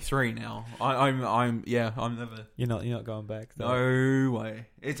I'm 23 now. I'm never. You're not going back. Though. No way.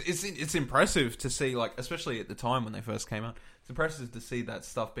 It's impressive to see, like, especially at the time when they first came out. It's impressive to see that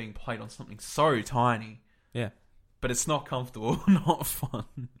stuff being played on something so tiny. Yeah, but it's not comfortable, not fun.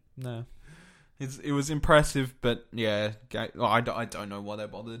 No, it was impressive, but yeah, I don't know why they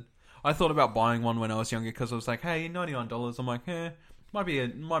bothered. I thought about buying one when I was younger because I was like, hey, $99. I'm like, might be a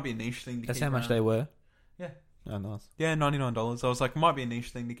niche thing. That's how much they were. Yeah. Oh, nice. Yeah, $99. I was like, might be a niche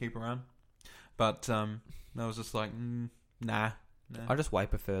thing to keep around. But I was just like, nah. I just way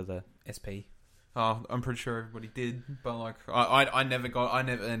prefer the SP. Oh, I'm pretty sure everybody did, but like I never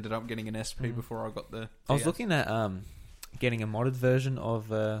ended up getting an SP before I got the. I was DS. looking at getting a modded version of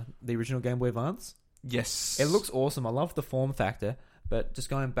the original Game Boy Advance. Yes, It looks awesome. I love the form factor, but just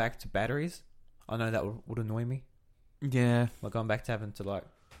going back to batteries, I know that would annoy me. Yeah, Like going back to having to like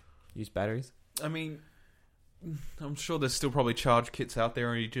use batteries. I mean, I'm sure there's still probably charge kits out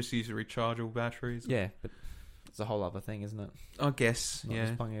there, and you just use the rechargeable batteries. Yeah, but it's a whole other thing, isn't it? I guess. Not Yeah,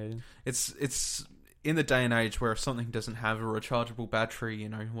 just plugging it in. it's in the day and age where if something doesn't have a rechargeable battery, you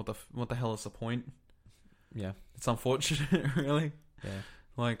know what the hell is the point? Yeah, It's unfortunate, really. yeah.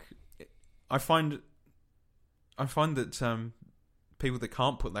 Like, I find that people that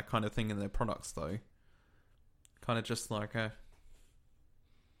can't put that kind of thing in their products, though, kind of just like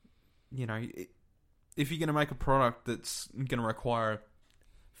if you're going to make a product that's going to require a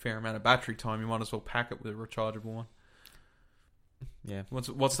fair amount of battery time, you might as well pack it with a rechargeable one. Yeah.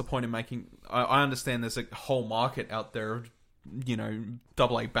 What's the point in making? I understand there's a whole market out there of,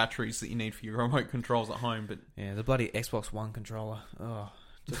 AA batteries that you need for your remote controls at home, but Yeah, the bloody Xbox One controller. Oh,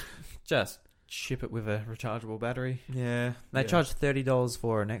 just ship it with a rechargeable battery. yeah, They charge $30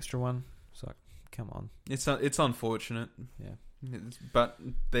 for an extra one. It's like, come on. it's unfortunate. Yeah. But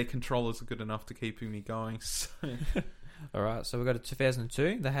their controllers are good enough to keep me going. So. All right, so we got to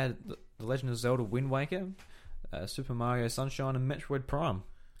 2002. They had The Legend of Zelda: Wind Waker, Super Mario Sunshine, and Metroid Prime.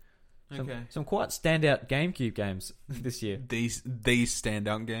 Some quite standout GameCube games this year. These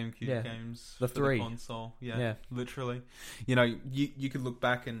standout GameCube games The for three. the console. Yeah, Yeah. literally. You could look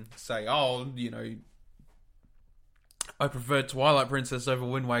back and say, oh, I preferred Twilight Princess over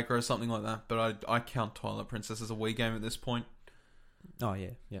Wind Waker or something like that, but I count Twilight Princess as a Wii game at this point. Oh yeah,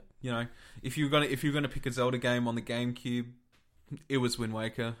 yeah. If you're gonna pick a Zelda game on the GameCube, it was Wind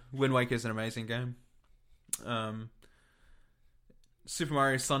Waker. Wind Waker is an amazing game. Super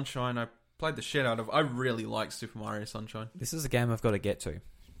Mario Sunshine, I played the shit out of. I really like Super Mario Sunshine. This is a game I've got to get to.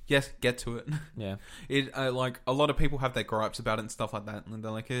 Yes, get to it. Yeah. It like a lot of people have their gripes about it and stuff like that, and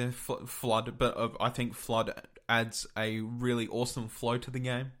they're like, Flood. But I think Flood adds a really awesome flow to the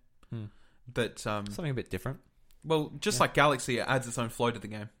game. That Something a bit different. well, just like Galaxy, it adds its own flow to the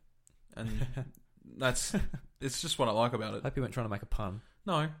game, and it's just what I like about I it. hope you weren't trying to make a pun.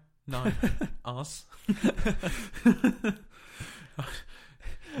 No, us.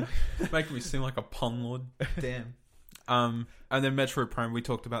 Making me seem like a pun lord. Damn. And then Metroid Prime. We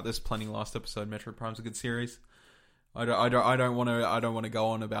talked about this plenty last episode. Metroid Prime's a good series. I don't want to go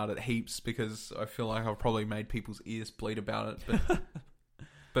on about it heaps because I feel like I've probably made people's ears bleed about it.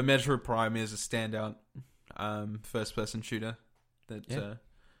 But Metroid Prime is a standout first person shooter that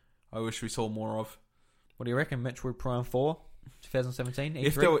I wish we saw more of. What do you reckon? Metroid Prime 4, 2017,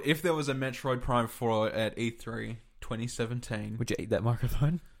 E3? If there was a Metroid Prime 4 at E3 2017, Would you eat that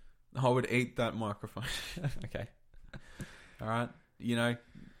microphone? I would eat that microphone. Okay. All right,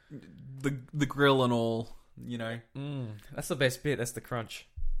 the grill and all, That's the best bit. That's the crunch.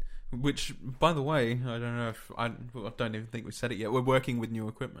 Which, by the way, I don't know if I don't even think we said it yet. We're working with new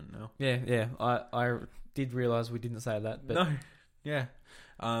equipment now. Yeah. I did realise we didn't say that, but No, yeah.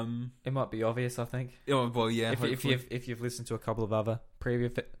 it might be obvious. I think. Oh, well, yeah. If you've listened to a couple of other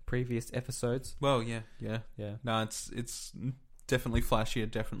previous episodes. Well, yeah. Yeah. No, it's definitely flashier.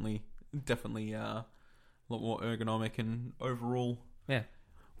 Definitely a lot more ergonomic and overall. Yeah.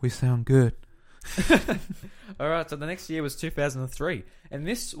 We sound good. All right. So the next year was 2003, and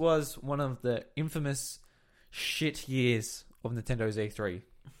this was one of the infamous shit years of Nintendo's E3.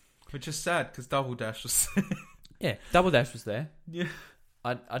 Which is sad because Double Dash was. Yeah, Double Dash was there. Yeah.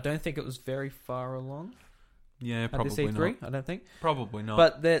 I don't think it was very far along. Yeah, At probably this E3, not. I don't think. Probably not.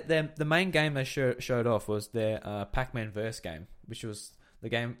 But the main game they showed off was their Pac-Man Verse game, which was the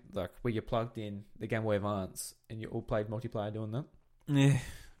game like where you plugged in the Game Boy Advance and you all played multiplayer doing that.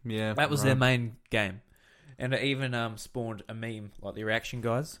 Yeah. That was their main game, and it even spawned a meme like the Reaction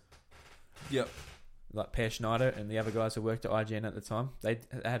guys. Yep. Like Per Schneider and the other guys who worked at IGN at the time. They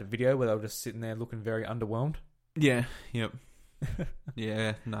had a video where they were just sitting there looking very underwhelmed. Yeah. Yep.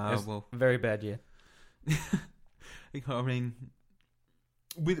 Yeah. No. Well. Very bad year. I mean,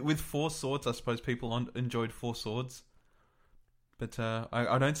 with Four Swords, I suppose people enjoyed Four Swords, but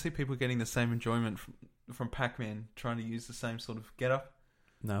I don't see people getting the same enjoyment from Pac-Man trying to use the same sort of get-up.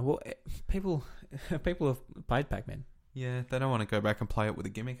 No, well, people have played Pac-Man. Yeah, they don't want to go back and play it with a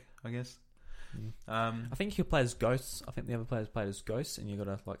gimmick, I guess. I think you could play as ghosts. I think the other players played as ghosts, and you got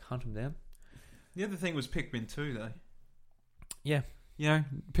to like hunt them down. The other thing was Pikmin 2, though. Yeah,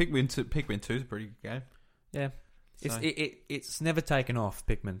 Pikmin 2 is a pretty good game. Yeah, So, it's never taken off.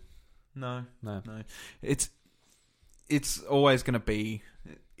 Pikmin. No. No. It's always going to be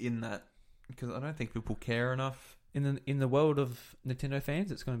in that because I don't think people care enough. In the world of Nintendo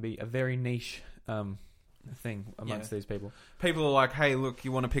fans, it's going to be a very niche thing amongst these people. People are like, "Hey, look,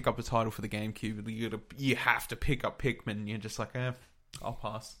 you want to pick up a title for the GameCube? You have to pick up Pikmin." And you're just like, I'll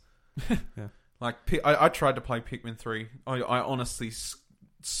pass. Yeah. Like, I tried to play Pikmin 3. I honestly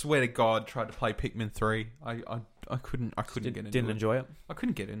swear to God tried to play Pikmin 3. I couldn't get into it. Didn't enjoy it. I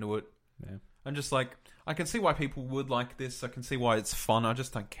couldn't get into it. Yeah. I'm just like, I can see why people would like this. I can see why it's fun. I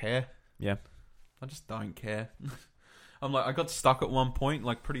just don't care. Yeah. I just don't care. I'm like, I got stuck at one point,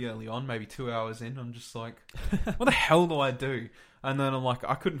 like pretty early on, maybe 2 hours in. I'm just like, what the hell do I do? And then I'm like,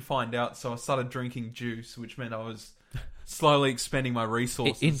 I couldn't find out, so I started drinking juice, which meant I was slowly expending my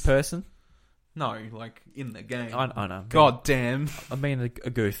resources. In person? No, like in the game. I know. God damn. I'm being a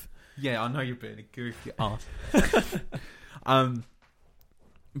goof. Yeah, I know you're being a goof, you ass.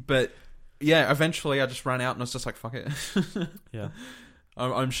 But yeah, eventually I just ran out and I was just like, fuck it. Yeah.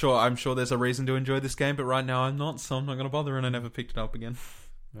 I'm sure there's a reason to enjoy this game, but right now I'm not, so I'm not going to bother, and I never picked it up again.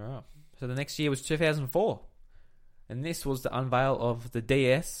 All right. So the next year was 2004, and this was the unveil of the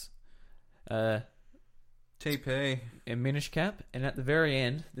DS. TP. In Minish Cap, and at the very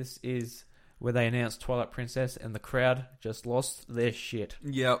end, this is where they announced Twilight Princess, and the crowd just lost their shit.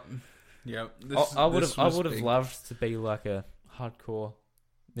 Yep. I would have loved to be like a hardcore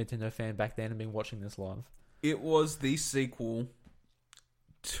Nintendo fan back then and been watching this live. It was the sequel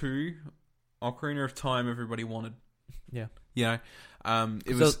to Ocarina of Time everybody wanted. Yeah. You know,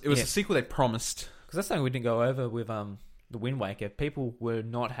 it was a sequel they promised. Because that's something we didn't go over with the Wind Waker. People were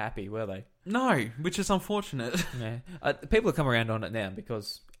not happy, were they? No, which is unfortunate. Yeah. People have come around on it now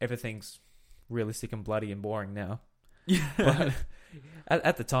because everything's realistic and bloody and boring now. Yeah. But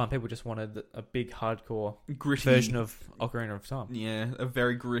at the time, people just wanted a big, hardcore gritty version of Ocarina of Time. Yeah, a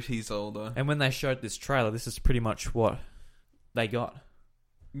very gritty Zelda. And when they showed this trailer, this is pretty much what they got.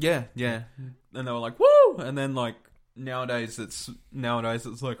 Yeah. And they were like, woo! And then, like, nowadays it's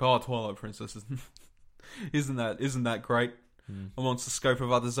like, oh, Twilight Princess isn't that great? Amongst the scope of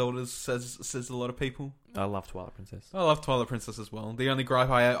other Zeldas, says a lot of people. I love Twilight Princess. I love Twilight Princess as well. The only gripe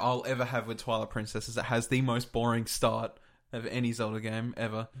I'll ever have with Twilight Princess is it has the most boring start of any Zelda game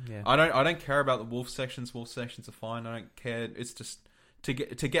ever. Yeah. I don't care about the wolf sections. Wolf sections are fine. I don't care. It's just to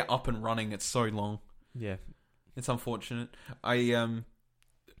get up and running. It's so long. Yeah. It's unfortunate. I've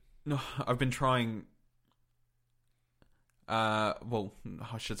been trying. Well,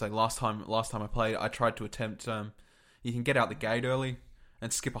 I should say last time I played, I tried to attempt. You can get out the gate early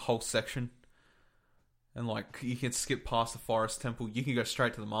and skip a whole section, and like you can skip past the forest temple. You can go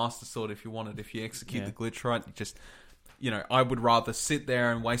straight to the Master Sword if you wanted. If you execute the glitch right, I would rather sit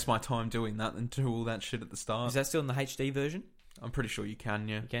there and waste my time doing that than do all that shit at the start. Is that still in the HD version? I'm pretty sure you can.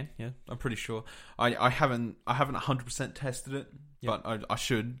 Yeah, you can. Yeah, I'm pretty sure. I haven't 100% tested it, but I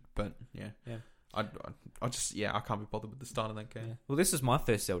should. But yeah. I can't be bothered with the start of that game. Yeah. Well, this is my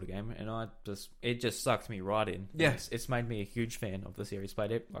first Zelda game, and it just sucked me right in. Yeah, it's made me a huge fan of the series.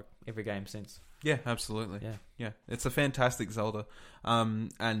 Played it like every game since. Yeah, absolutely. Yeah. It's a fantastic Zelda,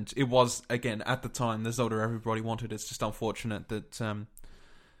 and it was again at the time the Zelda everybody wanted. It's just unfortunate that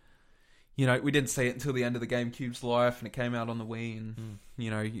we didn't see it until the end of the GameCube's life, and it came out on the Wii, and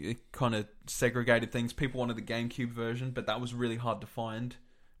it kind of segregated things. People wanted the GameCube version, but that was really hard to find,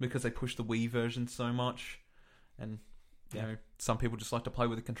 because they pushed the Wii version so much, and some people just like to play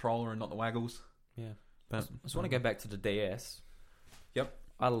with the controller and not the waggles. Yeah, but I just want to go back to the DS. Yep,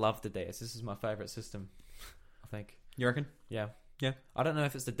 I love the DS. This is my favorite system, I think. You reckon? Yeah. I don't know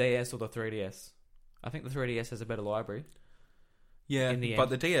if it's the DS or the 3DS. I think the 3DS has a better library. Yeah, in the but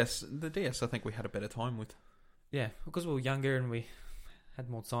end. the DS, I think we had a better time with. Yeah, because we were younger and we had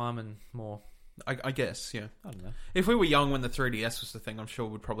more time and more. I guess, yeah. I don't know. If we were young when the 3DS was the thing, I'm sure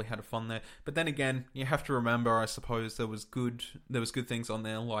we'd probably had fun there. But then again, you have to remember, I suppose, there was good things on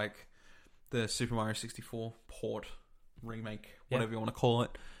there, like the Super Mario 64 port, remake, whatever you want to call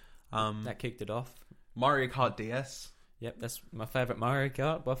it. That kicked it off. Mario Kart DS. Yep, that's my favourite Mario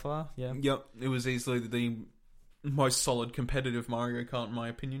Kart by far, yeah. Yep, it was easily the most solid competitive Mario Kart, in my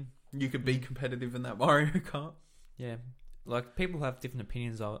opinion. You could be competitive in that Mario Kart. Yeah. Like, people have different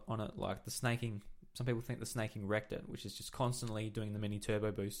opinions on it, like the snaking. Some people think the snaking wrecked it, which is just constantly doing the mini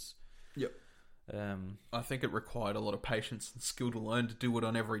turbo boosts. Yep. I think it required a lot of patience and skill to learn to do it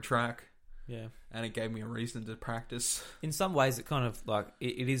on every track. Yeah. And it gave me a reason to practice. In some ways, it kind of, like,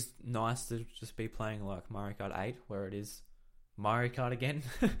 it is nice to just be playing, like, Mario Kart 8, where it is Mario Kart again,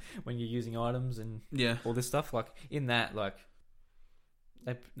 when you're using items and all this stuff. Like, in that, like,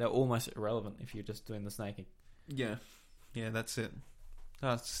 they're almost irrelevant if you're just doing the snaking. Yeah. Yeah, that's it.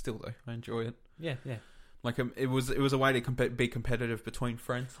 Still though, I enjoy it. Yeah. Like it was a way to be competitive between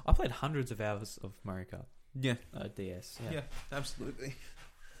friends. I played hundreds of hours of Mario Kart Yeah, DS. yeah, absolutely.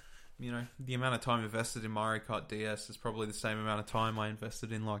 You know, the amount of time invested in Mario Kart DS is probably the same amount of time I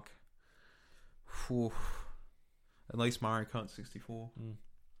invested in at least Mario Kart 64.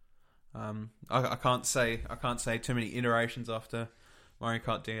 I can't say too many iterations after Mario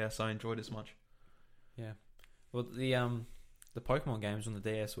Kart DS I enjoyed as much. Yeah. Well, the Pokemon games on the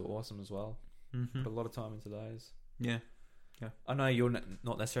DS were awesome as well. Mm-hmm. Put a lot of time into those. Yeah. I know you're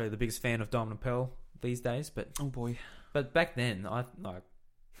not necessarily the biggest fan of Diamond and Pearl these days, but Oh boy. but back then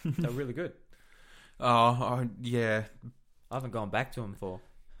they're really good. Yeah. I haven't gone back to them for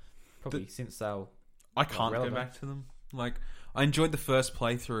probably since they were I can't go relevant. back to them. Like, I enjoyed the first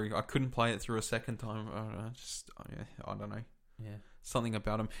playthrough. I couldn't play it through a second time. I don't know. Yeah. Something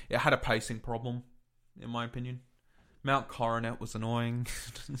about them. It had a pacing problem, in my opinion. Mount Coronet was annoying.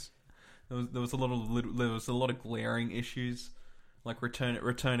 there was a lot of glaring issues, like returning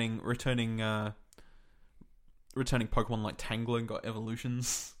Pokemon like Tangler got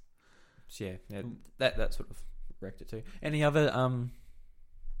evolutions. So yeah, that sort of wrecked it too. Any other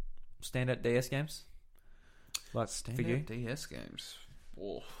standout DS games? Like for you? DS games.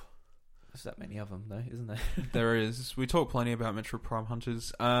 Oh. There's that many of them though, isn't there? There is. We talk plenty about Metroid Prime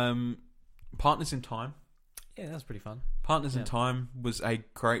Hunters. Partners in Time. Yeah, that was pretty fun. Partners in Time was a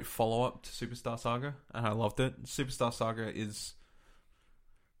great follow-up to Superstar Saga, and I loved it. Superstar Saga is,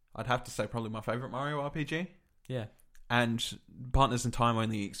 I'd have to say, probably my favourite Mario RPG. Yeah. And Partners in Time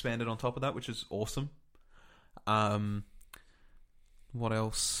only expanded on top of that, which is awesome. What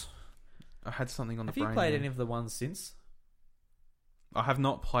else? I had something on the brain. Have you played any of the ones since? I have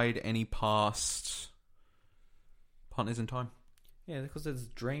not played any past Partners in Time. Yeah, because there's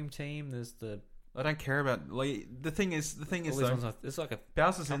Dream Team, there's the... I don't care about... Like, the thing is all though, these ones, it's like a...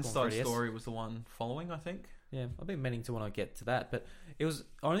 Bowser's couple Inside 3DS. Story was the one following, I think. Yeah, I've been meaning to want to get to that, but it was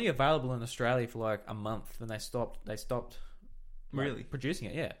only available in Australia for like a month, and they stopped Really? producing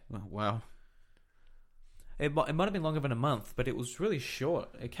it, yeah. Oh, wow. It might have been longer than a month, but it was really short.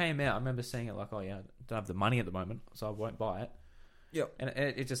 It came out, I remember seeing it like, oh yeah, I don't have the money at the moment, so I won't buy it. Yep. And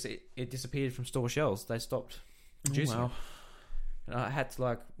it disappeared from store shelves. They stopped producing it. And I had to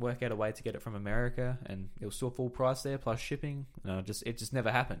like work out a way to get it from America, and it was still full price there plus shipping. No, it just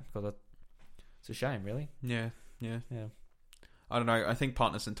never happened because it's a shame, really. Yeah. Yeah. I don't know. I think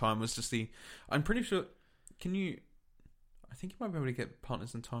Partners in Time was just I'm pretty sure... I think you might be able to get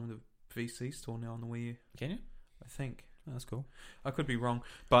Partners in Time in the VC store now on the Wii U. Can you? I think. Oh, that's cool. I could be wrong,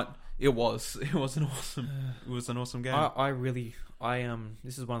 but it was an awesome game.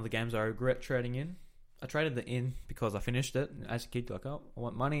 This is one of the games I regret trading in. I traded the in because I finished it. And as a kid, like, oh, I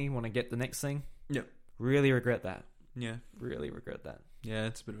want money, want to get the next thing. Yep. Really regret that. Yeah. Really regret that. Yeah,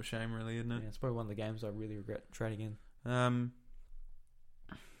 it's a bit of a shame, really, isn't it? Yeah, it's probably one of the games I really regret trading in.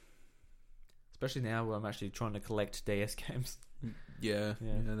 Especially now where I'm actually trying to collect DS games. Yeah,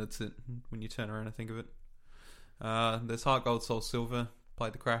 that's it. When you turn around and think of it. There's Heart Gold, Soul Silver.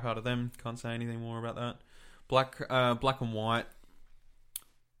 Played the crap out of them. Can't say anything more about that. Black and White.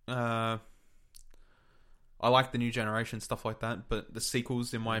 I like the new generation, stuff like that, but the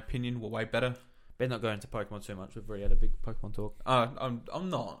sequels, in my opinion, were way better. Better not go into Pokemon too much. We've already had a big Pokemon talk. I'm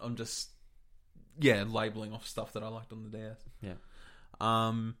not. I'm just labeling off stuff that I liked on the DS. Yeah.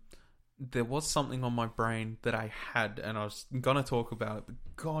 There was something on my brain that I had, and I was gonna talk about it. But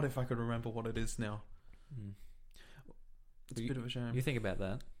God, if I could remember what it is now. It's a bit of a shame. You think about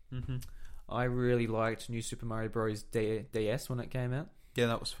that. Mm-hmm. I really liked New Super Mario Bros. DS when it came out. Yeah,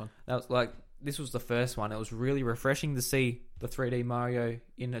 that was fun. This was the first one. It was really refreshing to see the 3D Mario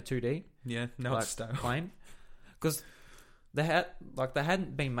in a 2D. Yeah, now it's stale. Plain. Because they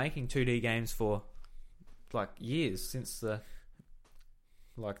hadn't been making 2D games for like years since the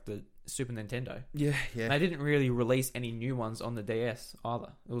Super Nintendo. Yeah. They didn't really release any new ones on the DS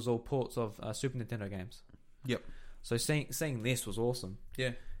either. It was all ports of Super Nintendo games. Yep. So seeing this was awesome.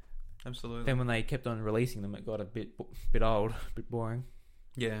 Yeah, absolutely. Then when they kept on releasing them, it got a bit old, a bit boring.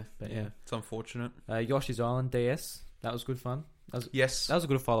 Yeah, But yeah. It's unfortunate. Yoshi's Island DS, that was good fun. Yes. That was a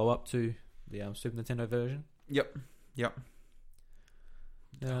good follow up to the Super Nintendo version. Yep.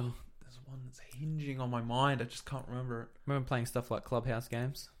 There's one that's hinging on my mind. I just can't remember it. remember playing stuff like Clubhouse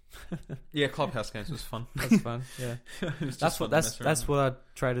games. Yeah, Clubhouse games was fun. That's fun. Yeah, that's what I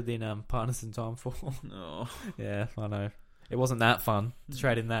traded in Partners in Time for. No. Yeah, I know. It wasn't that fun to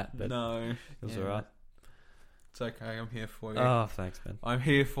trade in that, but no, it was alright. It's okay. I'm here for you. Oh, thanks, man. I'm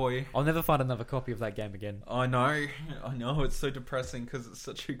here for you. I'll never find another copy of that game again. I know. It's so depressing because it's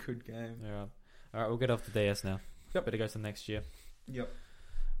such a good game. All right, we'll get off the DS now. Yep. Better go to next year. Yep.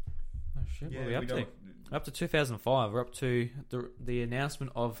 shit, what are we up to? Up to 2005. We're up to the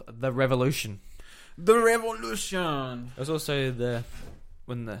announcement of the Revolution. The Revolution. It was also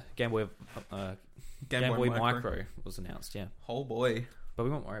when the Game Boy Micro was announced. Yeah. Oh boy. But we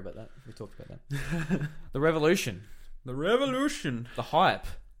won't worry about that. We talked about that. The Revolution. The Revolution. The hype.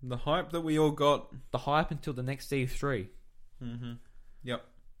 The hype that we all got. The hype until the next E3. Mm-hmm. Yep.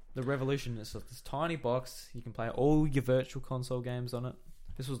 The Revolution is this tiny box. You can play all your virtual console games on it.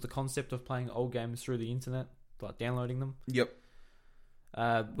 This was the concept of playing old games through the internet, like downloading them. Yep.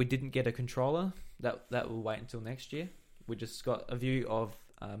 We didn't get a controller. That will wait until next year. We just got a view of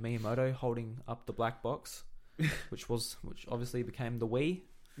Miyamoto holding up the black box, which obviously became the Wii.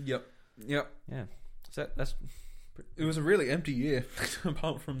 Yep. Yeah. So that's. It was a really empty year,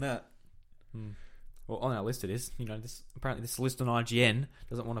 apart from that. Well, on our list it is. Apparently this list on IGN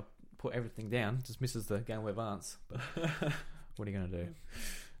doesn't want to put everything down. Just misses the Game Boy Advance. But what are you going to do?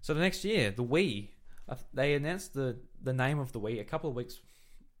 So the next year, the Wii. They announced the name of the Wii a couple of weeks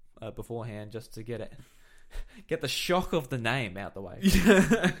beforehand, just to get the shock of the name out the way.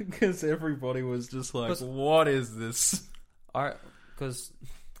 Yeah, because everybody was just like, "What is this?" Because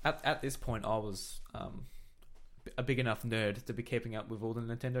at this point, I was a big enough nerd to be keeping up with all the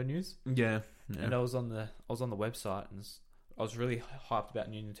Nintendo news. Yeah. And I was on the website, and I was really hyped about a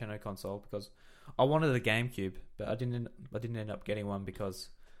new Nintendo console because I wanted a GameCube, but I didn't end up getting one because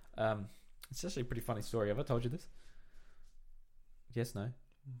it's actually a pretty funny story. Have I told you this? Yes, no.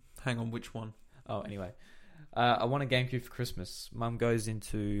 Hang on, which one? Oh, anyway, I want a GameCube for Christmas. Mum goes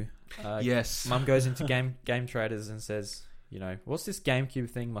into yes. Mum goes into Game Traders and says, what's this GameCube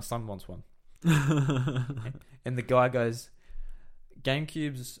thing? My son wants one. And the guy goes,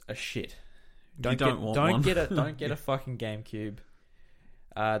 GameCubes are shit. Don't get a fucking GameCube.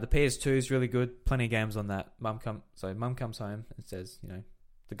 The PS2 is really good. Plenty of games on that. Mum comes home and says,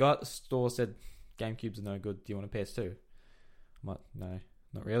 the guy at the store said GameCubes are no good. Do you want a PS2? I'm like, no,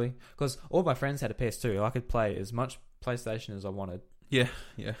 not really. Because all my friends had a PS2. I could play as much PlayStation as I wanted. Yeah.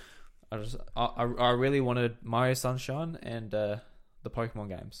 I really wanted Mario Sunshine and the Pokemon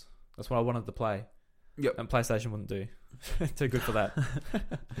games. That's what I wanted to play. Yep. And PlayStation wouldn't do. Too good for that.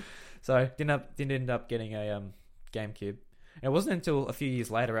 So didn't end up getting a GameCube. And it wasn't until a few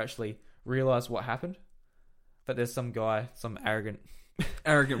years later I actually realised what happened. That there's some guy, some arrogant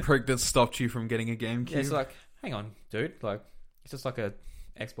prick that stopped you from getting a GameCube. Yeah, it's like, hang on, dude. Like, it's just like a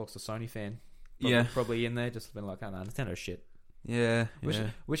Xbox or Sony fan. Probably in there, just been like, oh no, Nintendo shit. Yeah.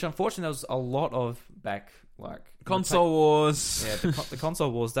 Which unfortunately there was a lot of back, like console wars. Yeah, the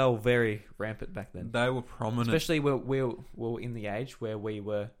console wars, they were very rampant back then. They were prominent, especially we were in the age where we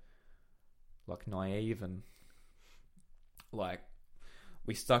were like naive and like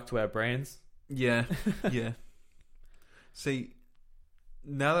we stuck to our brands. Yeah. See,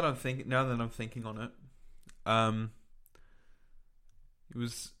 now that I'm thinking on it, it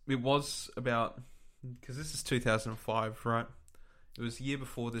was about, because this is 2005, right? It was the year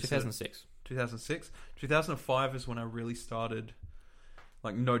before this. 2006. 2005 is when I really started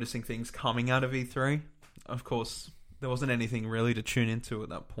like noticing things coming out of E3. Of course, there wasn't anything really to tune into at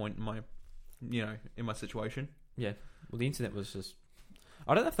that point in my situation. Yeah. Well, the internet was just,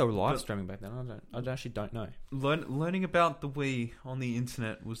 I don't know if they were live streaming back then. I actually don't know. Learning about the Wii on the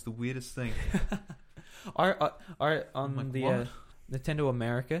internet was the weirdest thing. Nintendo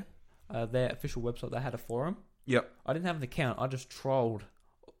America, their official website, they had a forum. Yep. I didn't have an account. I just trolled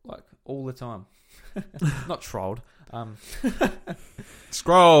like all the time. Not trolled.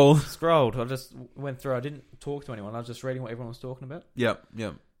 Scrolled. I just went through. I didn't talk to anyone. I was just reading what everyone was talking about. Yep.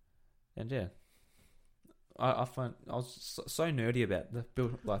 And yeah, I was so nerdy about the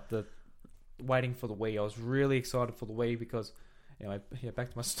build, like the waiting for the Wii. I was really excited for the Wii because, anyway,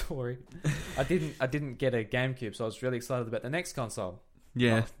 back to my story. I didn't get a GameCube, so I was really excited about the next console.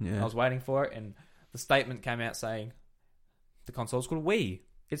 Yeah. I was waiting for it, and the statement came out saying the console's called Wii.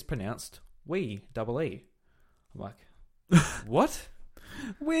 It's pronounced Wii, double E. I'm like, what?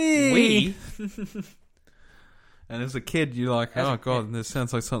 Wii. And as a kid, you're like, oh god, this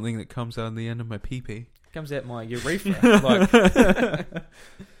sounds like something that comes out of the end of my pee-pee. Comes out my urethra. Like,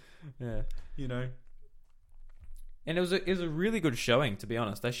 yeah. And it was a really good showing, to be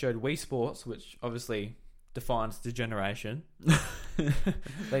honest. They showed Wii Sports, which obviously defines the generation.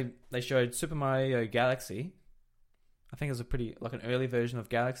 They showed Super Mario Galaxy. I think it was an early version of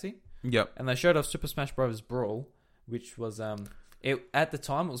Galaxy. Yep. And they showed off Super Smash Bros. Brawl, which was at the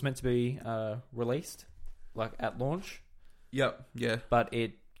time it was meant to be released like at launch. Yep. Yeah. But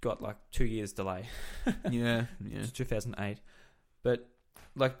it got like 2 years delay. Yeah. It's 2008. But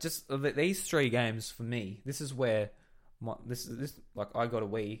like just these three games for me, this is where this like I got a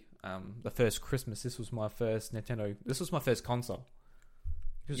Wii. The first Christmas. This was my first Nintendo. This was my first console.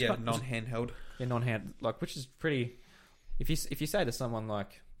 It was non-handheld. Yeah, non-hand. Like, which is pretty. If you say to someone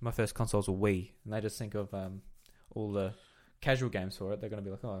like my first console's a Wii, and they just think of all the casual games for it, they're going to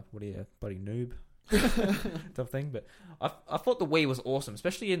be like, oh, what are you, a bloody noob? Type thing. But I thought the Wii was awesome,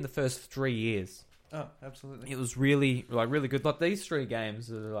 especially in the first 3 years. Oh, absolutely. It was really good. Like these 3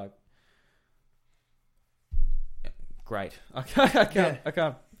 games are like great. I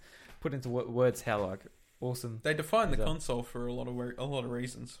can't put into words how like awesome they define the console for a lot of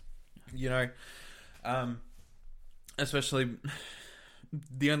reasons. You know, especially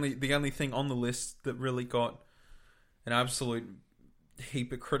the only thing on the list that really got an absolute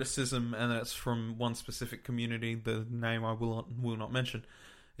heap of criticism, and that's from one specific community, the name I will not mention.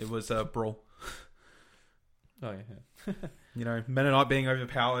 It was Brawl. Oh yeah. You know, Meta Knight being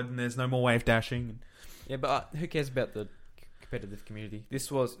overpowered, and there's no more wave dashing. Yeah, but who cares about the competitive community?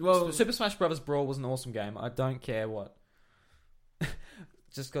 This was Well, Super Smash Bros. Brawl was an awesome game. I don't care what.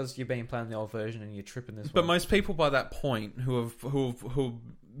 Just because you've been playing the old version and you're tripping this. But most people by that point who are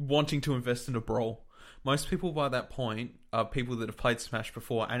wanting to invest in a Brawl, most people by that point are people that have played Smash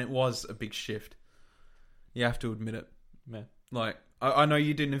before, and it was a big shift. You have to admit it. Yeah. Like, I know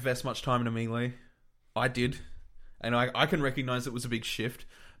you didn't invest much time in Melee. I did. And I can recognise it was a big shift.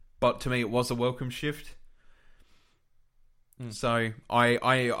 But to me, it was a welcome shift. So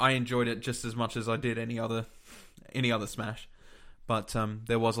I enjoyed it just as much as I did any other Smash. But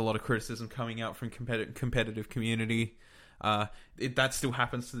there was a lot of criticism coming out from competitive community. That still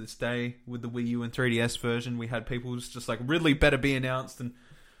happens to this day with the Wii U and 3DS version. We had people just like, Ridley better be announced, and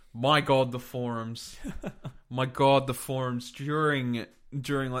my god, the forums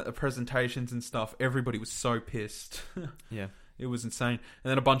during like the presentations and stuff, everybody was so pissed. Yeah, it was insane.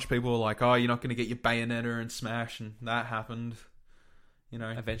 And then a bunch of people were like, oh, you're not going to get your Bayonetta and Smash, and that happened, you know,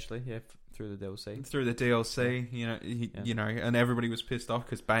 eventually, yeah, through the DLC, you know, and everybody was pissed off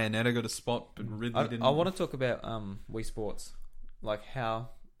because Bayonetta got a spot, but Ridley didn't. I want to talk about Wii Sports, like how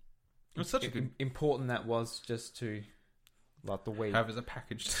it was such a good important that was just to like the Wii have as a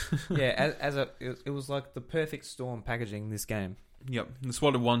package. Yeah, it was like the perfect storm packaging this game. Yep, that's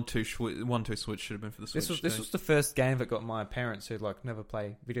what a 1-2 Switch should have been for the Switch. This was the first game that got my parents, who like never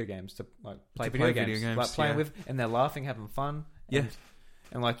play video games, to like play video games, like playing with, and they're laughing, having fun.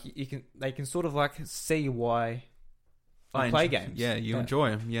 And like they can sort of like see why I play games. Yeah, you enjoy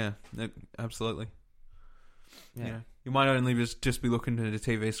them. Yeah, absolutely. Yeah. You might only just be looking at a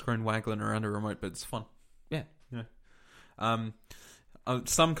TV screen waggling around a remote, but it's fun. Yeah.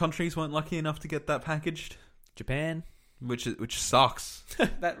 Some countries weren't lucky enough to get that packaged. Japan, which sucks.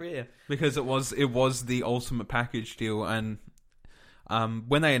 That rare, because it was the ultimate package deal, and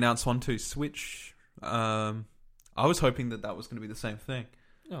when they announced 1-2 Switch, I was hoping that was going to be the same thing.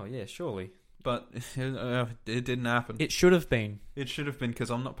 Oh yeah, surely. But it didn't happen. It should have been. It should have been, because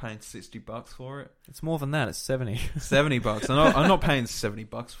I'm not paying $60 for it. It's more than that. It's $70. $70. I'm not paying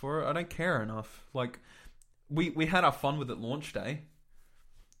 $70 for it. I don't care enough. Like, we had our fun with it launch day,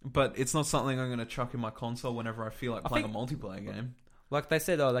 but it's not something I'm going to chuck in my console whenever I feel like playing a multiplayer game. Like they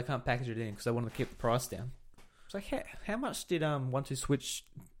said, they can't package it in because they wanted to keep the price down. It's like, how much did 1-2 Switch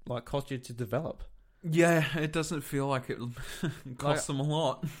like cost you to develop? Yeah, it doesn't feel like it costs them a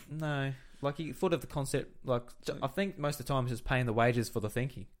lot. No. Like, you thought of the concept, like, I think most of the time it's just paying the wages for the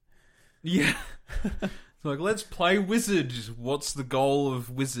thinking. Yeah. It's like, let's play Wizard. What's the goal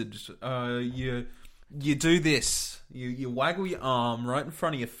of Wizard? You do this. You waggle your arm right in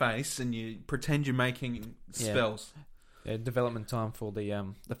front of your face and you pretend you're making spells. Yeah, development time for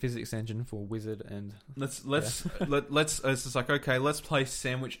the physics engine for Wizard, and let's it's just like, okay, let's play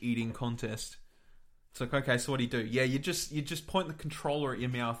sandwich eating contest. It's like, okay, so what do? Yeah, you just point the controller at your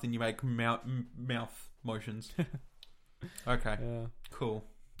mouth and you make mouth motions. Okay, yeah, cool.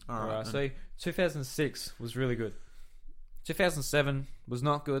 All right. So 2006 was really good. 2007 was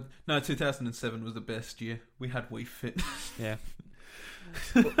not good. No, 2007 was the best year. We had Wii Fit. Yeah.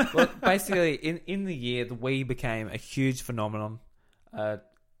 Well, basically, in the year, the Wii became a huge phenomenon.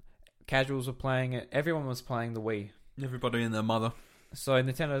 Casuals were playing it. Everyone was playing the Wii. Everybody and their mother. So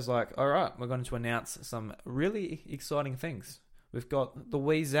Nintendo's like, all right, we're going to announce some really exciting things. We've got the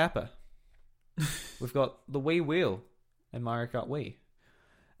Wii Zapper. We've got the Wii Wheel and Mario Kart Wii.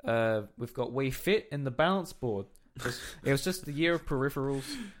 We've got Wii Fit and the balance board. It was just the year of peripherals.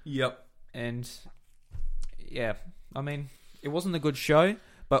 Yep. And yeah, I mean, it wasn't a good show,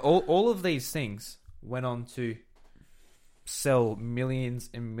 but all of these things went on to sell millions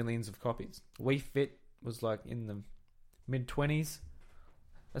and millions of copies. Wii Fit was like in the mid-20s.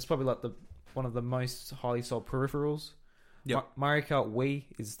 That's probably like one of the most highly sold peripherals. Yep. Mario Kart Wii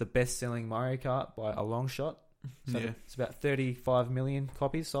is the best-selling Mario Kart by a long shot. So Yeah. it's about 35 million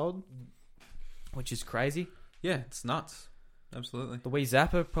copies sold, which is crazy. Yeah, it's nuts. Absolutely. The Wii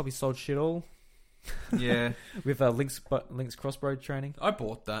Zapper probably sold shit all Yeah. with Link's Crossbow training. I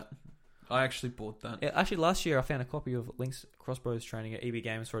bought that. I actually bought that. Yeah, actually, last year I found a copy of Link's Crossbows training at EB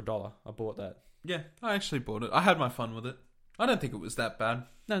Games for $1. I bought that. Yeah, I actually bought it. I had my fun with it. I don't think it was that bad.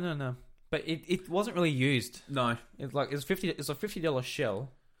 No. But it wasn't really used. No. It's like it's a $50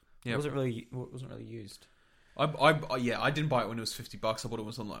 shell. Yeah. It wasn't really used. I didn't buy it when it was $50. I bought it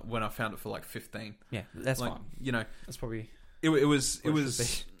was on when I found it for like 15. Yeah, that's like, fine. You know, That's probably it was.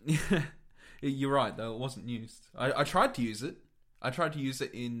 should You're right though. It wasn't used. I tried to use it. I tried to use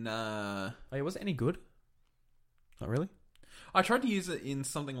it in. Hey, was it any good? Not really. I tried to use it in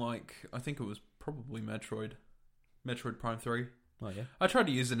something like I think it was probably Metroid Prime 3. Oh yeah. I tried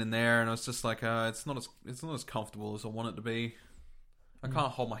to use it in there, and I was just like, it's not as comfortable as I want it to be. I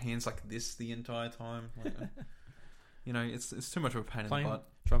can't hold my hands like this the entire time. Like, you know, it's too much of a pain in the butt.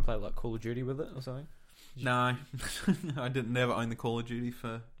 Try and play like Call of Duty with it or something. No, I didn't never own the Call of Duty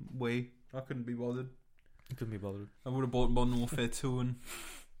for Wii. I couldn't be bothered. You couldn't be bothered. I would have bought Modern Warfare 2 and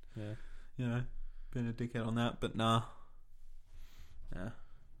Yeah. you know, been a dickhead on that, but nah,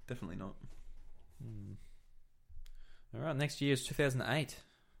 definitely not. All right. Next year is 2008.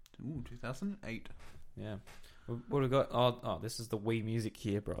 Ooh, 2008. Yeah. What have we got? Oh, this is the Wii music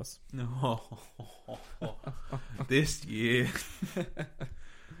here, bros. No, this year.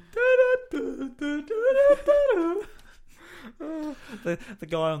 The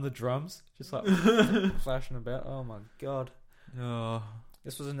guy on the drums, just like flashing about. Oh my god! Oh,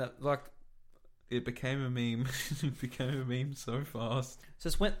 This was in that like. it became a meme. It became a meme so fast. So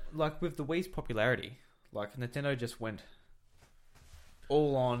it went like with the Wii's popularity, like Nintendo just went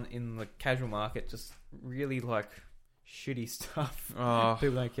all on in the casual market, just really like shitty stuff. Oh,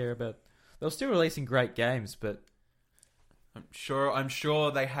 People don't care about. They were still releasing great games, but I'm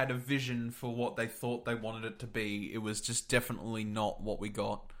sure they had a vision for what they thought they wanted it to be. It was just definitely not what we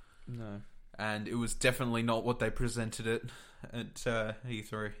got. no. And it was definitely not what they presented it at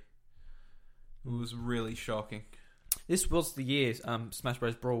E3. It was really shocking. This was the year Smash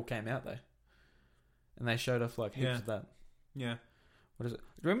Bros. Brawl came out though, and they showed off like heaps Yeah. of that. Yeah. What is it?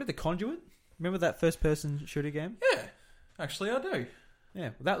 Remember the Conduit? Remember that first-person shooter game? Yeah. Actually, I do. Yeah,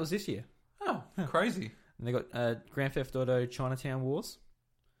 well, that was this year. Oh, crazy. And they got Grand Theft Auto Chinatown Wars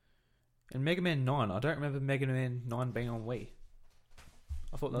and Mega Man 9. I don't remember Mega Man 9 being on Wii.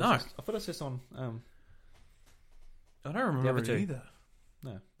 I thought it was just on. I don't remember other it two. either.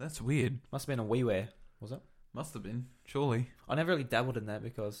 No, That's weird. must have been on WiiWare. Was it? Must have been, surely. I never really dabbled in that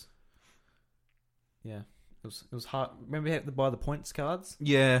because, yeah, it was hard. Remember you had to buy the points cards?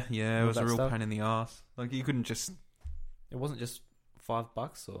 Yeah, it All was a that real stuff. pain in the ass. Like, you couldn't just... It wasn't just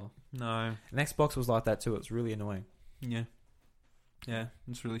 $5 or. No. And Xbox was like that too. It was really annoying. Yeah. Yeah,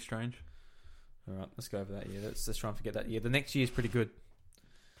 it's really strange. All right, let's go over that year. Let's try and forget that year. The next year is pretty good.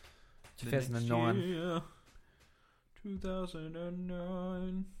 The next 2009. year,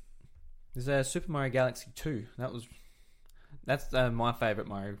 2009. There's Super Mario Galaxy 2. That's my favorite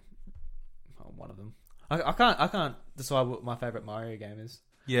Mario. Oh, one of them. I can't decide what my favorite Mario game is.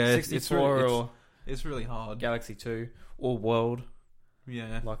 Yeah, 64 or it's really hard. Galaxy 2 or World.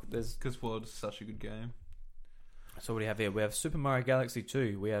 Yeah, Like there's. because World is such a good game. So what do we have here? We have Super Mario Galaxy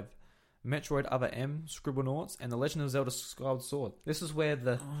 2. We have Metroid Other M, Scribblenauts, and The Legend of Zelda Skyward Sword. This is where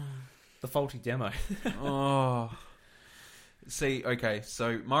the faulty demo. Oh. See, okay,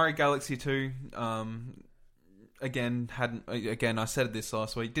 so Mario Galaxy 2, again, I said this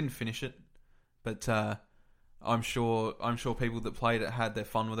last week, didn't finish it, but I'm sure people that played it had their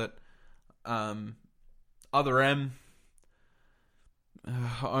fun with it. Other M,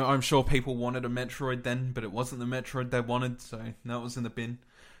 I'm sure people wanted a Metroid then, but it wasn't the Metroid they wanted, so that was in the bin.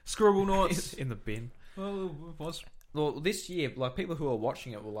 Scribblenauts, in the bin. well, it was. Well, this year, like people who were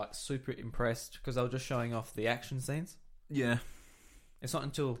watching it were like super impressed because they were just showing off the action scenes. Yeah. It's not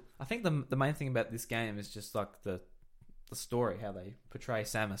until I think the main thing about this game is just like the story, how they portray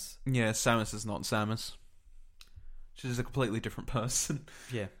Samus. Yeah, Samus is not Samus. She's a completely different person.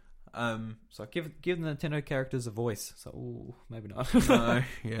 Yeah. So give the Nintendo characters a voice. So ooh, maybe not. No,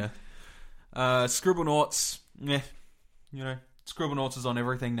 yeah. Scribblenauts, yeah. You know, Scribblenauts is on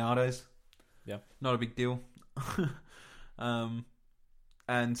everything nowadays. Yeah. Not a big deal. And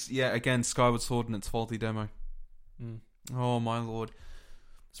yeah, again, Skyward Sword and its faulty demo. Mm. Oh my lord.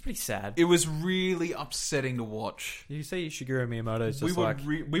 It's pretty sad. It was really upsetting to watch. You see Shigeru Miyamoto's just like...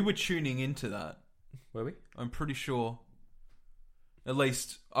 We were tuning into that. Were we? I'm pretty sure. At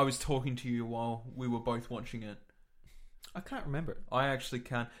least I was talking to you while we were both watching it. I can't remember it. I actually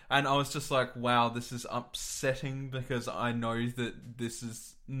can. And I was just like, wow, this is upsetting because I know that this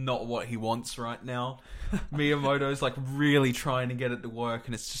is not what he wants right now. Miyamoto's like really trying to get it to work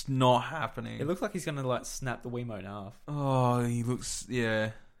and it's just not happening. It looks like he's gonna like snap the Wiimote in half. Oh, he looks,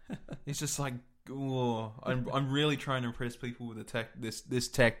 yeah. It's just like, oh, I'm really trying to impress people with the tech, this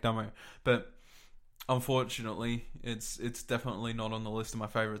tech demo. But unfortunately, it's definitely not on the list of my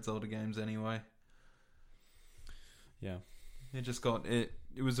favorite Zelda games anyway. Yeah, it just got it.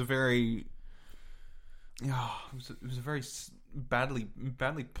 It was a very, it was a very badly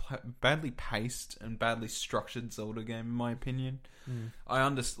paced and badly structured Zelda game, in my opinion. I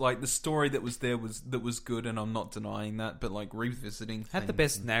understand, like the story that was there was good, and I'm not denying that. But like revisiting, had the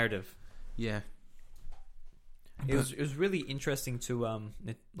best narrative. Yeah, it was really interesting to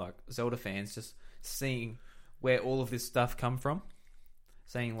like Zelda fans just seeing where all of this stuff come from.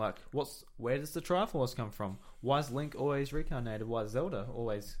 Saying like, where does the Triforce come from? Why is Link always reincarnated? Why is Zelda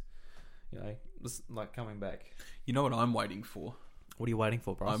always, like coming back? You know what I'm waiting for? What are you waiting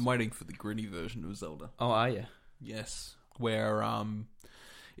for, Bryce? I'm waiting for the gritty version of Zelda. Oh, are you? Yes, where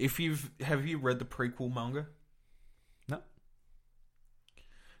have you read the prequel manga? No.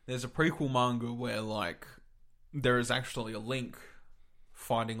 There's a prequel manga where like there is actually a Link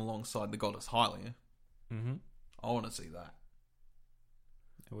fighting alongside the goddess Hylia. Mm-hmm. I want to see that.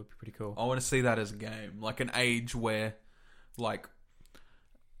 It would be pretty cool. I want to see that as a game, like an age where, like,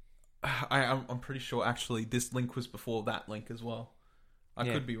 I'm pretty sure actually this Link was before that Link as well. I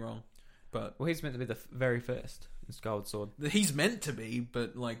could be wrong, but he's meant to be the very first in Skyward Sword. He's meant to be,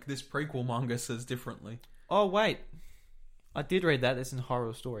 but like this prequel manga says differently. Oh wait, I did read that. It's in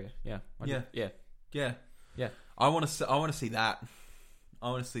Horror Story. Yeah, yeah. I want to see that. I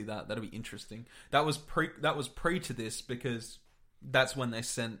want to see that. That'll be interesting. That was pre to this because that's when they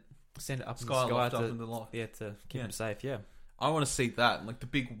sent it up in Skyloft the sky up in the loft. Yeah, to keep him safe. Yeah, I want to see that, like the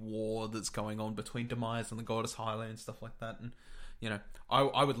big war that's going on between Demise and the goddess Hylia and stuff like that. And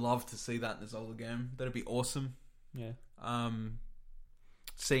I would love to see that in the Zelda game. That'd be awesome. Yeah.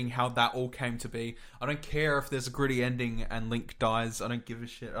 Seeing how that all came to be. I don't care if there's a gritty ending and Link dies. I don't give a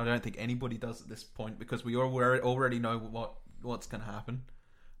shit. I don't think anybody does at this point because we already know what's going to happen.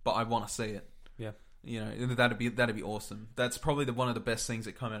 But I want to see it. Yeah. That'd be awesome. That's probably one of the best things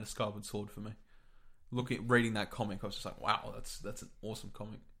that come out of Skyward Sword for me. Reading that comic, I was just like, wow, that's an awesome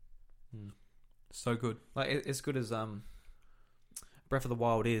comic. So good. Like as good as Breath of the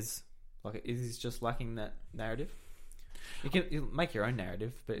Wild is, like it is just lacking that narrative. You make your own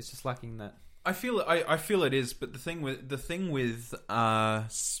narrative, but it's just lacking that. I feel it is, but the thing with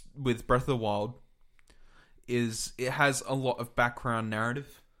Breath of the Wild is it has a lot of background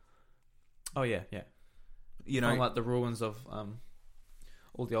narrative. Oh yeah. From like the ruins of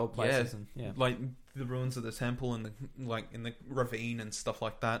all the old places and like the ruins of the temple and in the ravine and stuff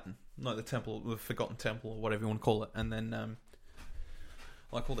like that, and like the temple, the Forgotten Temple or whatever you want to call it, and then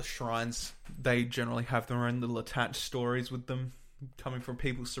like all the shrines, they generally have their own little attached stories with them, coming from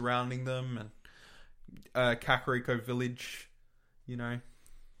people surrounding them, and Kakariko Village, the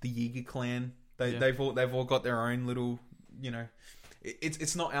Yiga clan, they've all got their own little,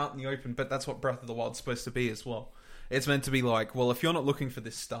 It's not out in the open, but that's what Breath of the Wild's supposed to be as well. It's meant to be like, well, if you're not looking for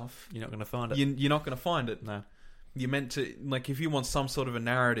this stuff, you're not going to find it. You're not going to find it. No. You're meant to, like, if you want some sort of a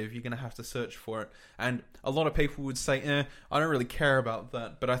narrative, you're going to have to search for it. And a lot of people would say, I don't really care about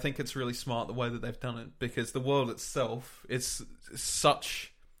that. But I think it's really smart the way that they've done it. Because the world itself, it's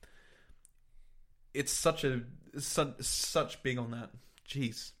such big on that.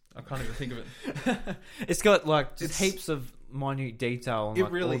 Jeez. I can't even think of it. It's got like just heaps of minute detail on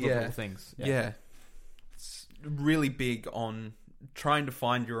like, really, all the little things. Yeah. It's really big on trying to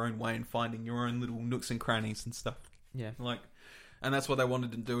find your own way and finding your own little nooks and crannies and stuff. Yeah. And that's what they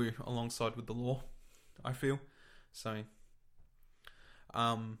wanted to do alongside with the lore, I feel. So,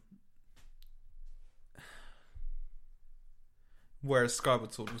 whereas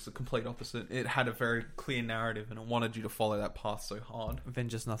Skyward Sword was the complete opposite. It had a very clear narrative and it wanted you to follow that path so hard. Then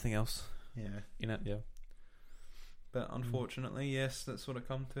just nothing else. Yeah. Yeah. But unfortunately, yes, that's what it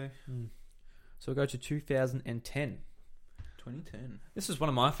come to. So we'll go to 2010. 2010. This is one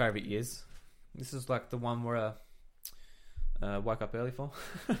of my favourite years. This is like the one where I woke up early for.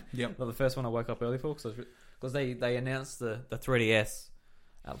 Yep. Not the first one I woke up early for because they announced the 3DS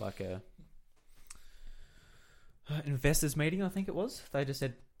at like a investors meeting, I think it was. They just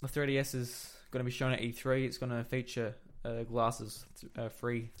said the 3DS is going to be shown at E3. It's going to feature glasses,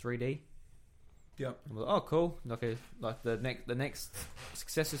 free 3D. Yep. I was like, oh, cool. Like the next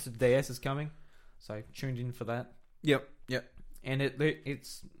successor to DS is coming, so tuned in for that. Yep. And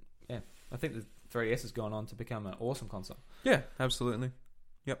it's I think the 3DS has gone on to become an awesome console. Yeah, absolutely.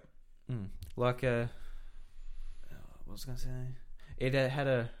 Like what was I going to say? It had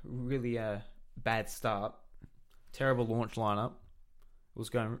a really bad start, terrible launch lineup. It was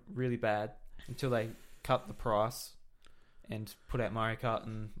going really bad until they cut the price and put out Mario Kart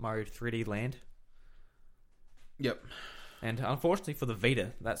and Mario 3D Land. Yep. And unfortunately for the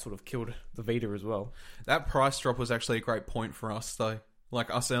Vita, that sort of killed the Vita as well. That price drop was actually a great point for us, though.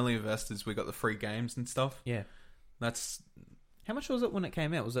 Like, us early investors, we got the free games and stuff. Yeah. That's... How much was it when it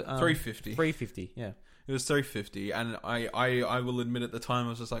came out? Was it $350. $350, yeah. It was $350, and I will admit at the time I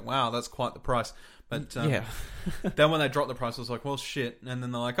was just like, wow, that's quite the price. But yeah. then when they dropped the price, I was like, well, shit. And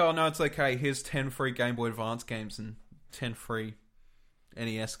then they're like, oh, no, it's okay. Here's 10 free Game Boy Advance games and 10 free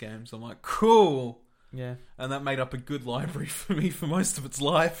NES games. I'm like, cool. Yeah. And that made up a good library for me for most of its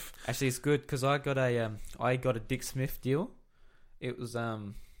life. Actually, it's good because I got a Dick Smith deal. It was I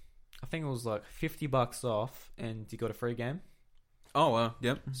think it was like $50 off, and you got a free game. Oh, well,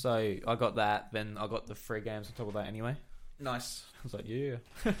 yep. So I got that. Then I got the free games on top of that anyway. Nice. I was like, yeah.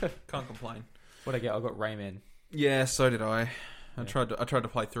 Can't complain. What I get? I got Rayman. Yeah, so did I. Yeah. I tried to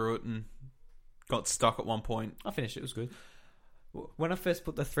play through it and got stuck at one point. I finished it. It was good. When I first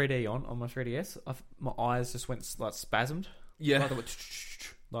put the 3D on my 3DS, my eyes just went like spasmed. Yeah.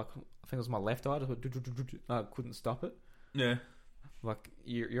 Like, I think it was my left eye. Just went, I couldn't stop it. Yeah. Like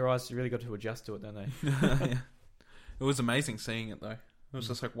your eyes really got to adjust to it, don't they? Yeah. It was amazing seeing it, though. It was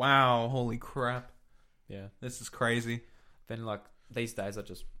just like, wow, holy crap. Yeah. This is crazy. Then, like, these days, I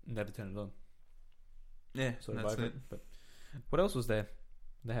just never turn it on. Yeah, Sort of that's over it. But what else was there?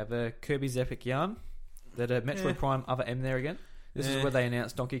 They have Kirby's Epic Yarn. That Metroid Prime Other M there again. This is where they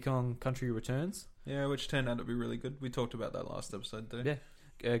announced Donkey Kong Country Returns. Yeah, which turned out to be really good. We talked about that last episode, too.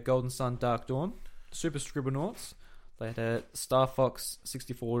 Yeah. Golden Sun Dark Dawn. Super Scribblenauts. They had Star Fox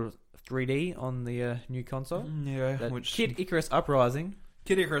 64 3D on the new console. Yeah, Which Kid Icarus Uprising.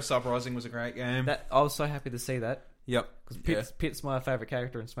 Kid Icarus Uprising was a great game. I was so happy to see that. Yep. Because Pit's my favourite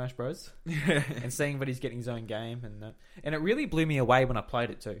character in Smash Bros. Yeah. And seeing that he's getting his own game. And it really blew me away when I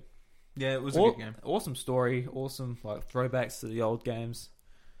played it too. Yeah, it was a good game. Awesome story. Awesome like throwbacks to the old games.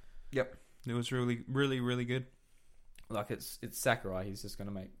 Yep. It was really, really, really good. Like it's Sakurai. He's just going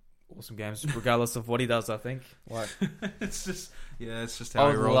to make awesome games regardless of what he does, I think. Like it's just how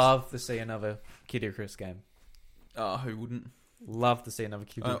I he would rolls. love to see another Kid Icarus game. Oh, who wouldn't? Love to see another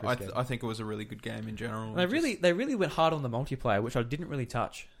Kid Icarus game. I think it was a really good game in general. They really went hard on the multiplayer, which I didn't really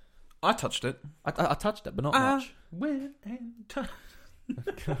touch. I touched it. I touched it, but not much. Went and touched.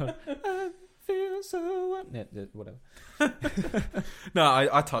 I feel so... whatever. No,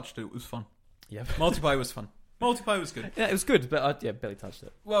 I touched it. It was fun. Yeah. Multiplayer was fun. Multiplayer was good. Yeah, it was good, but I barely touched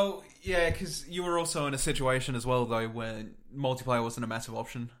it. Well, yeah, because you were also in a situation as well, though, where multiplayer wasn't a massive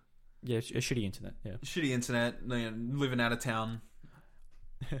option. Yeah, a shitty internet, yeah. Shitty internet, living out of town.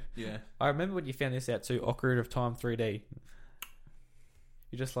 Yeah. I remember when you found this out too, Ocarina of Time 3D.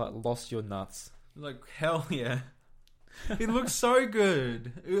 You just like lost your nuts. Like, hell yeah. It looks so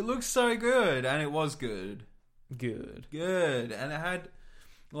good. It looks so good, and it was good. Good. And it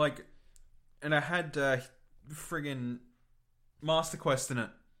had friggin' Master Quest in it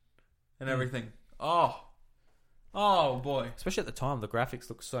and everything. Oh boy. Especially at the time, the graphics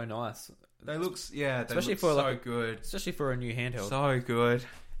look so nice. They look Especially look for, so like, good. Especially for a new handheld. So good.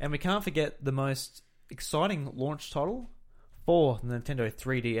 And we can't forget the most exciting launch title for the Nintendo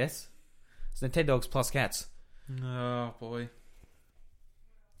 3DS. It's Nintendogs Plus Cats. Oh boy.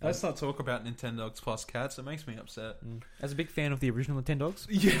 Let's not talk about Nintendogs Plus Cats. It makes me upset. As a big fan of the original Nintendogs.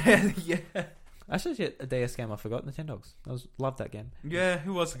 Yeah. Actually, a DS game I forgot, Nintendogs. Loved that game. Yeah, it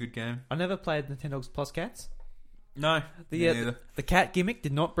was a good game. I never played Nintendogs Plus Cats. No, the cat gimmick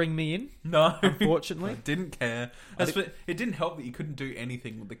did not bring me in. No, unfortunately, I didn't care. It didn't help that you couldn't do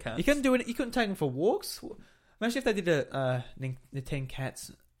anything with the cats. You couldn't do it. You couldn't take them for walks. Imagine if they did a Nintendo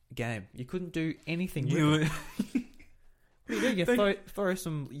Cats game. You couldn't do anything. What do you do? You throw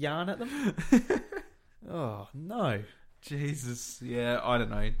some yarn at them? Oh no! Jesus, yeah, I don't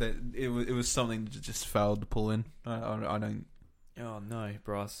know. It was something that just failed to pull in. I don't. Oh no,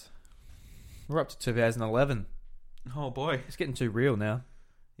 Bryce. We're up to 2011. Oh boy, it's getting too real now.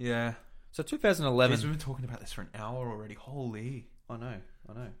 Yeah. So 2011. Jeez, we've been talking about this for an hour already. Holy. I know.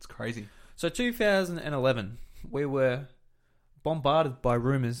 It's crazy. So 2011, we were bombarded by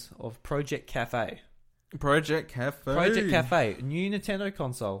rumours of Project Cafe. Project Cafe, a new Nintendo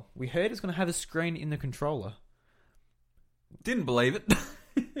console. We heard it's going to have a screen in the controller. Didn't believe it.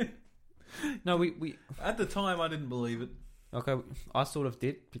 No, we at the time I didn't believe it. Okay, I sort of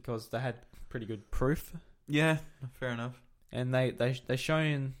did because they had pretty good proof. Yeah, fair enough. And they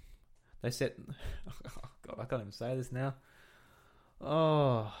They set. Oh God, I can't even say this now.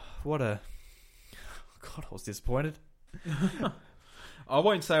 Oh, what a God! I was disappointed. I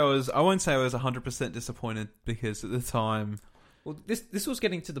won't say I was 100% disappointed because at the time, Well, this was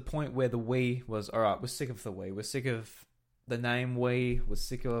getting to the point where the Wii was all right. We're sick of the Wii. We're sick of the name Wii. We're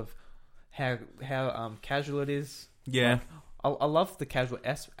sick of how casual it is. yeah, I love the casual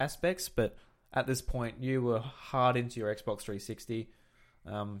aspects, but at this point, you were hard into your Xbox 360.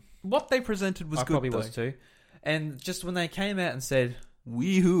 what they presented was I good. probably though. was too. And just when they came out and said Wii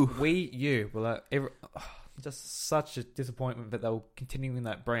U. Wii U, well, just such a disappointment that they were continuing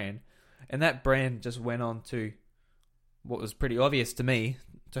that brand, and that brand just went on to what was pretty obvious to me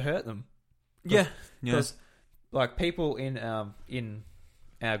to hurt them. Yeah, Because like people in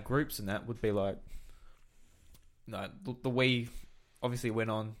our groups and that would be like, no, the Wii obviously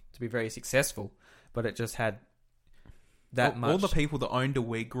went on to be very successful, but it just had that much. All the people that owned a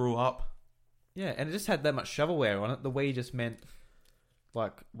Wii grew up. Yeah, and it just had that much shovelware on it. The Wii just meant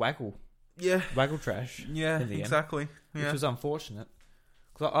like waggle trash. Yeah, in the end, exactly. which Yeah. was unfortunate.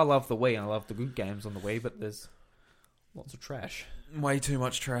 Because I love the Wii and I love the good games on the Wii, but there's lots of trash. Way too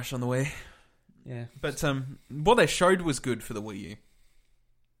much trash on the Wii. Yeah, But what they showed was good for the Wii U.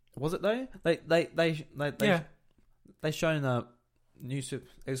 was it though? They shown the new Super.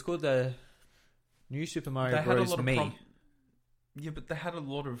 It was called the New Super Mario Bros. Me. Yeah, but they had a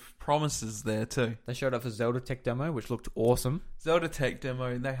lot of promises there too. They showed up for Zelda Tech demo, which looked awesome. Zelda Tech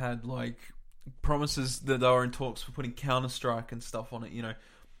demo, they had like promises that they were in talks for putting Counter Strike and stuff on it. You know,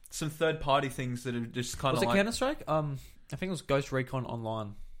 some third party things that are just kind Was of it like. Counter Strike? I think it was Ghost Recon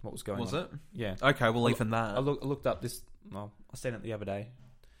Online. What was going on? Was it? Yeah. Okay, well even that. I looked up this. Well, I seen it the other day.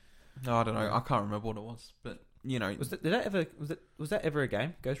 No, I don't know. I can't remember what it was, but you know, Was that ever a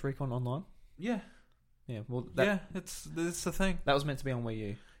game? Ghost Recon Online? yeah, Yeah. Well, it's the thing. that was meant to be on Wii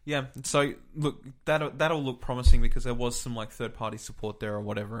U. Yeah, so look, that'll look promising because there was some like third party support there or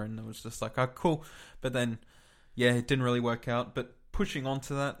whatever, and it was just like, oh, cool. But then, yeah, it didn't really work out. But pushing on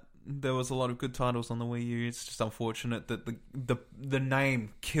to that, there was a lot of good titles on the Wii U. It's just unfortunate that the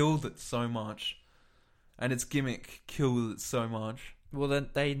name killed it so much, and its gimmick killed it so much. Well, then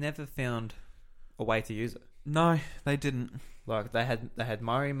they never found a way to use it. No, they didn't. Like they had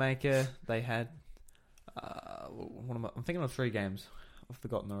Mario Maker. They had I'm thinking of 3 games. I've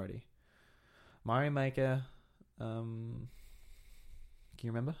forgotten already. Mario Maker. Can you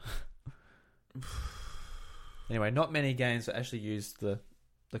remember? Anyway, not many games that actually used the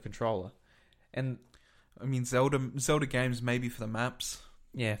controller, and I mean, Zelda games maybe for the maps,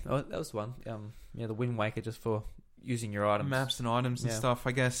 yeah, that was one. The Wind Waker just for using your items, maps and items and Yeah. stuff.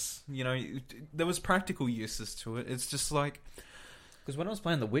 I guess there was practical uses to it. It's just like. Because when I was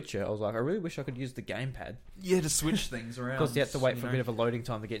playing The Witcher, I was like, I really wish I could use the gamepad. Yeah, to switch things around. Because you had to wait for a bit of a loading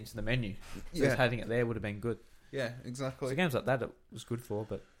time to get into the menu. So Yeah. just having it there would have been good. Yeah, So exactly. games like that it was good for,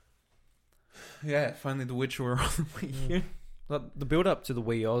 but Yeah, if only The Witcher were on the Wii U. like, the build up to the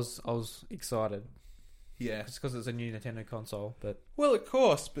Wii, I was excited. Yeah. Just because it's a new Nintendo console, but Well, of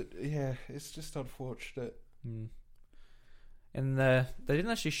course, but yeah, it's just unfortunate. and they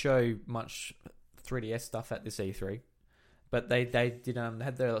didn't actually show much 3DS stuff at this E3. But they did they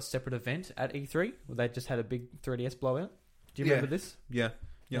had their separate event at E3 where they just had a big 3DS blowout. Do you Yeah. remember this? Yeah.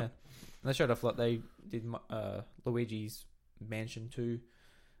 And they showed off like they did Luigi's Mansion 2,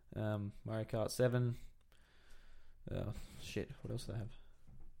 Mario Kart 7. Shit, what else do they have?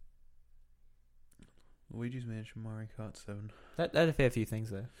 Luigi's Mansion, Mario Kart 7. They had a fair few things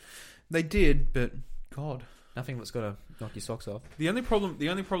there. They did, but God. Nothing that's gonna knock your socks off. The only problem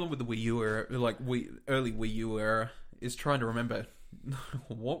with the Wii U era, like early Wii U era, is trying to remember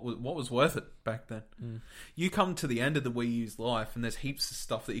what was worth it back then. You come to the end of the Wii U's life, and there's heaps of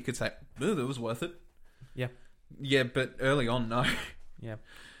stuff that you could say, "Oh, that was worth it." Yeah. Yeah, but early on, no. Yeah.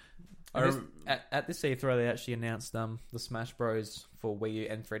 I At this E3, they actually announced the Smash Bros for Wii U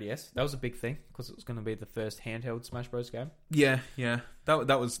and 3DS. That was a big thing because it was going to be the first handheld Smash Bros game. Yeah.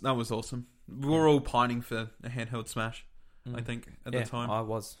 That was awesome. We were all pining for a handheld Smash. I think at the time. I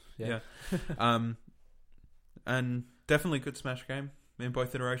was. Yeah. And definitely a good Smash game in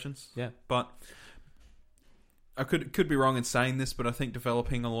both iterations. Yeah. But I could be wrong in saying this, but I think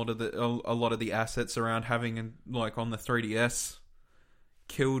developing a lot of the assets around having like on the 3DS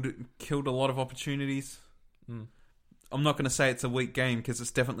killed a lot of opportunities. I'm not going to say it's a weak game because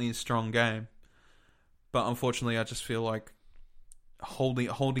it's definitely a strong game, but unfortunately, I just feel like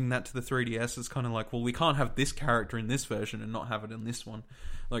holding that to the 3DS is kind of like, well, we can't have this character in this version and not have it in this one.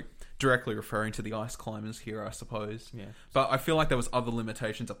 Like directly referring to the Ice Climbers here, I suppose. Yeah. But I feel like there was other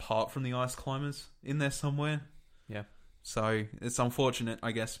limitations apart from the Ice Climbers in there somewhere. Yeah. So it's unfortunate,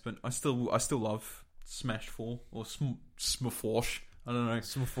 I guess, but I still love Smash 4 or Smurfosh. I don't know.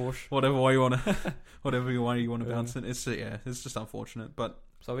 Smurfosh. Whatever way you want to bounce it. It's just unfortunate, but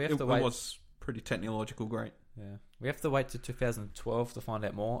So we have to wait. It was pretty technological great. Yeah, we have to wait to 2012 to find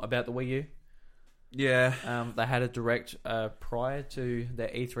out more about the Wii U. Yeah. They had a direct prior to their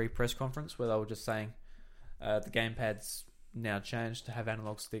E3 press conference where they were just saying the gamepad's now changed to have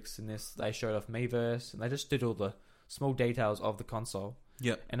analog sticks in this. They showed off Miiverse, and they just did all the small details of the console.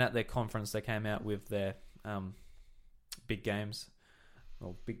 Yep. And at their conference, they came out with their big games.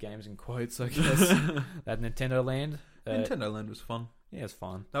 Well, big games in quotes, I guess. They had Nintendo Land. Nintendo Land was fun. Yeah, it's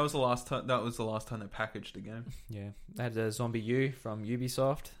fun. That was the last time they packaged a game. Yeah. They had Zombie U from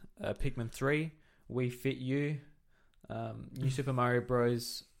Ubisoft, Pikmin 3, Wii Fit U, New Super Mario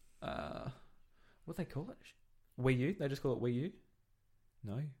Bros. What do they call it? Wii U? They just call it Wii U?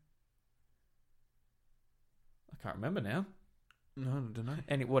 No. I can't remember now. No, I don't know.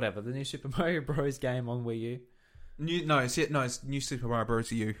 Whatever. The New Super Mario Bros. Game on Wii U. It's New Super Mario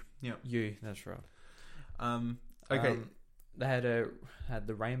Bros. U. Yeah. U, that's right. Okay. They had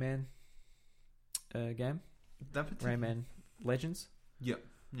the Rayman game. Rayman Legends. Yep.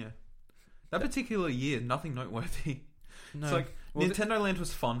 Yeah. That particular year, nothing noteworthy. No. It's like Nintendo Land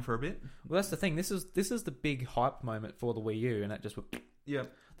was fun for a bit. Well, that's the thing. This is the big hype moment for the Wii U, and that just yeah.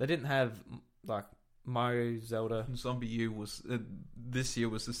 They didn't have like Mario, Zelda. Zombie U was this year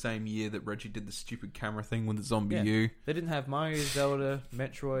was the same year that Reggie did the stupid camera thing with the Zombie Yeah. U. They didn't have Mario, Zelda,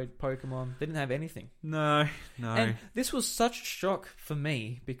 Metroid, Pokemon. They didn't have anything. No. And this was such a shock for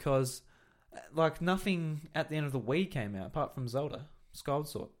me because like nothing at the end of the Wii came out apart from Zelda. Skyward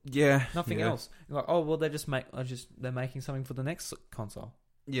Sword. Yeah. Nothing else. Like, oh well, they're making something for the next console.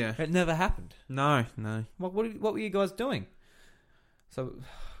 Yeah. It never happened. No. What were you guys doing? So,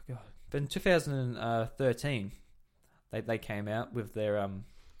 God. But in 2013, they came out with their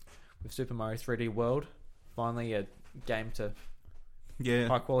with Super Mario 3D World. Finally, a game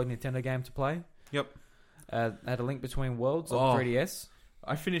high quality Nintendo game to play. Yep. Had a link between worlds on 3DS.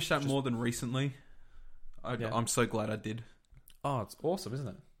 I finished that more than recently. I'm so glad I did. Oh, it's awesome, isn't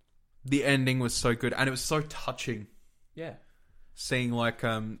it? The ending was so good, and it was so touching. Yeah. Seeing like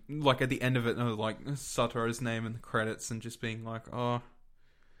at the end of it, like Satoru's name in the credits, and just being like, oh,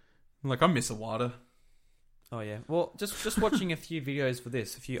 like I miss Iwata. Oh yeah. Well, just watching a few videos for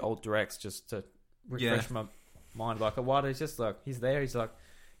this, a few old directs, just to refresh my mind. Like Iwata's just like he's there. He's like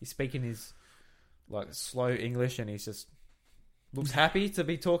he's speaking his like slow English, and he's just looks happy to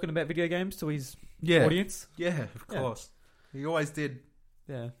be talking about video games to his audience. Yeah, of course. He always did.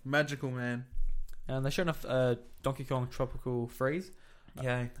 Yeah. Magical man. And they showed off Donkey Kong Tropical Freeze.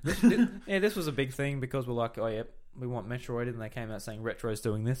 Yeah. This was a big thing because we're like, oh yeah, we want Metroid, and they came out saying Retro's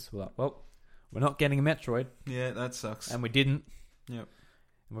doing this. We're like, well, we're not getting a Metroid. Yeah, that sucks. And we didn't. Yep.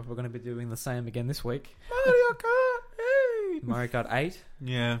 And we're going to be doing the same again this week. Mario Kart 8! Mario Kart 8.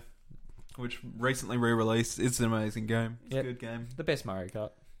 Yeah. Which recently re-released. It's an amazing game. It's Yep. a good game. The best Mario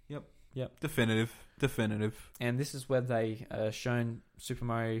Kart. Yep. Definitive. And this is where they shown Super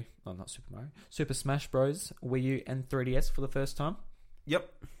Smash Bros. Wii U and 3DS for the first time.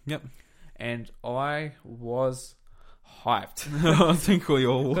 Yep. And I was hyped. I think we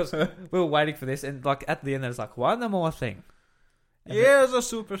all because we were waiting for this, and like at the end, it's like, why no more thing? And it's a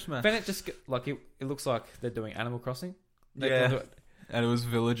Super Smash. Then it just like it looks like they're doing Animal Crossing. And it was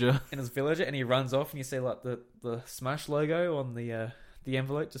Villager. And it's Villager, and he runs off, and you see like the Smash logo on the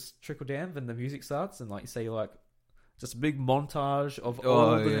envelope just trickle down, and the music starts, and like you see like just a big montage of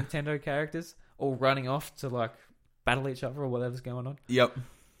all the Nintendo characters all running off to like battle each other or whatever's going on. Yep.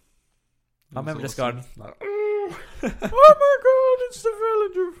 I remember just going like, oh my god, it's the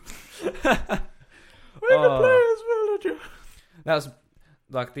Villager. We're the players Villager. That was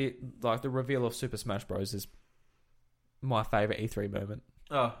like the reveal of Super Smash Bros. Is my favourite E3 moment.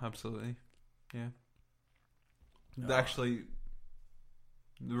 Oh, absolutely. Yeah. Actually,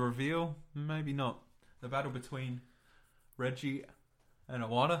 the reveal, maybe not. The battle between Reggie and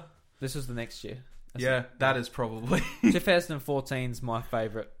Iwata. This is the next year. That is probably 2014's my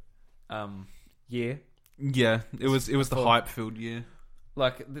favourite year. Yeah, it was the hype-filled year.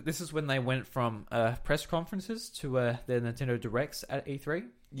 Like this is when they went from press conferences to their Nintendo Directs at E3.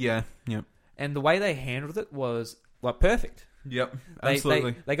 Yeah, yep. And the way they handled it was like perfect. Yep,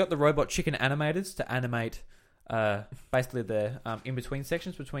 absolutely. They got the Robot Chicken animators to animate basically the in-between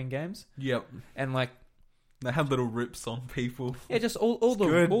sections between games. Yep. And like they had little rips on people. Yeah, just all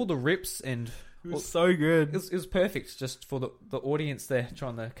the rips and It was so good. It was perfect just for the audience they're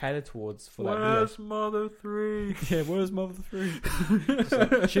trying to cater towards for that video. Where's Mother 3? Yeah, where's Mother 3? Just,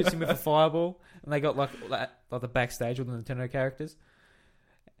 like, shoots him with a fireball, and they got like the backstage with the Nintendo characters,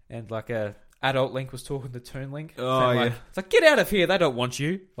 and like a adult Link was talking to Toon Link. Oh, saying, like, yeah. it's like, get out of here! They don't want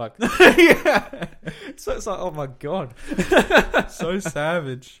you. Like, Yeah. so it's like, oh my god. So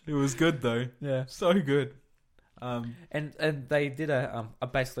savage. It was good though. Yeah, So good. and they did a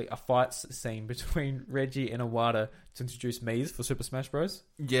basically a fight scene between Reggie and Iwata to introduce Mies for Super Smash Bros.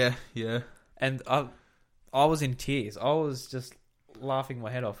 Yeah, yeah. And I was in tears. I was just laughing my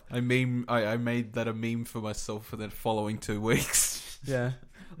head off. I made that a meme for myself for the following 2 weeks. Yeah,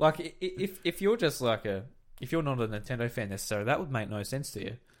 like if you're just like if you're not a Nintendo fan necessarily, that would make no sense to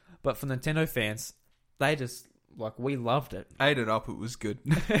you. But for Nintendo fans, they just like we loved it. Ate it up. It was good.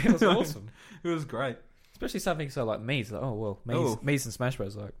 It was awesome, It was great. especially something so like Mies. Like, oh well, Oh. Mies and Smash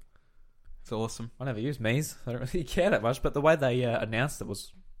Bros. Like It's awesome. I never used Mies. I don't really care that much. But the way they announced it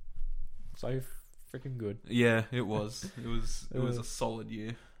was so freaking good. Yeah, it was. It was a solid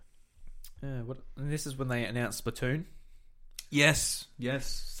year. Yeah. And this is when they announced Splatoon. Yes.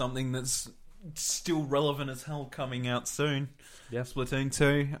 Something that's still relevant as hell coming out soon. Yeah. Splatoon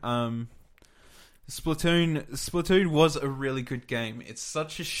 2. Splatoon was a really good game. It's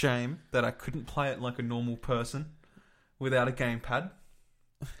such a shame that I couldn't play it like a normal person without a gamepad.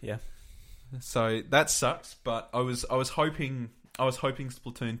 Yeah. So that sucks, but I was hoping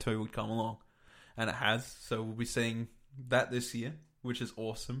Splatoon 2 would come along, and it has. So we'll be seeing that this year, which is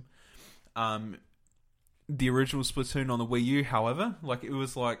awesome. The original Splatoon on the Wii U, however, like it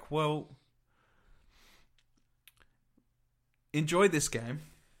was like, well, enjoy this game.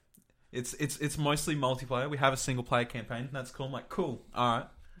 It's mostly multiplayer. We have a single player campaign. That's cool. I'm like, cool. All right.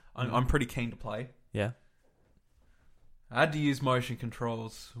 I'm pretty keen to play. Yeah. I had to use motion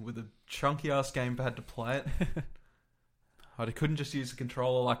controls with a chunky ass gamepad to play it. I couldn't just use a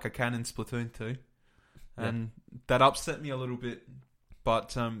controller like I can in Splatoon 2. And that upset me a little bit.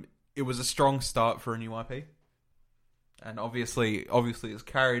 But it was a strong start for a new IP. And obviously it's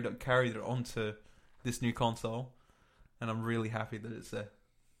carried it onto this new console. And I'm really happy that it's there.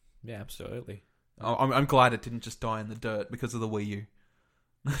 Yeah, absolutely. I'm glad it didn't just die in the dirt because of the Wii U.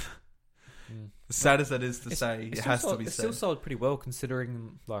 As sad as that is to say, it has to be It said. still sold pretty well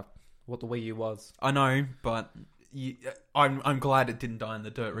considering like what the Wii U was. I know, but I'm glad it didn't die in the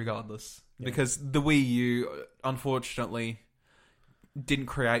dirt regardless. Yeah. Because the Wii U, unfortunately, didn't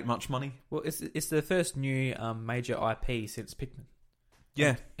create much money. Well, it's the first new major IP since Pikmin.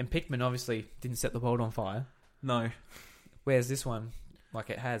 Yeah. And Pikmin obviously didn't set the world on fire. No. Whereas this one, like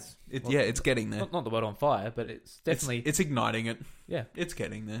it has. It's getting there. Not the world on fire, but it's definitely... It's igniting it. Yeah. It's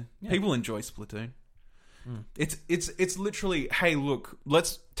getting there. Yeah. People enjoy Splatoon. Mm. It's literally, hey, look,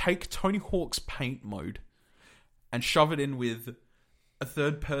 let's take Tony Hawk's Paint mode and shove it in with a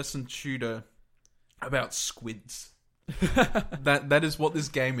third-person shooter about squids. That is what this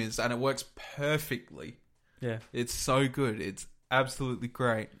game is, and it works perfectly. Yeah. It's so good. It's absolutely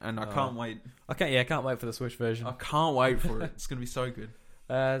great, and I can't wait. I can't wait for the Switch version. I can't wait for it. It's going to be so good.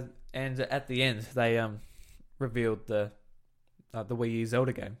 And at the end, they revealed the Wii U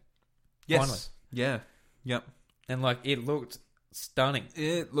Zelda game. Yes. Finally. Yeah. Yep. And like it looked stunning.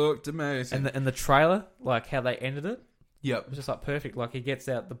 It looked amazing. And the trailer, like how they ended it, Yep. was just like perfect. Like he gets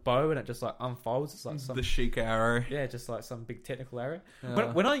out the bow and it just like unfolds. It's like some The chic arrow. yeah, just like some big technical area. Yeah.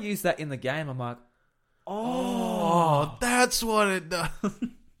 But when I use that in the game, I'm like, Oh, that's what it does.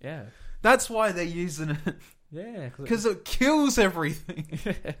 yeah, That's why they're using it. yeah, Because it kills everything.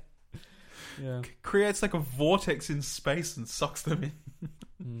 yeah. Creates like a vortex in space and sucks them in.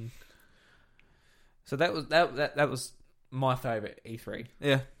 Mm. So that was my favorite E3,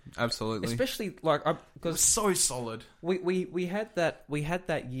 Yeah, absolutely. especially like It was because so solid. we had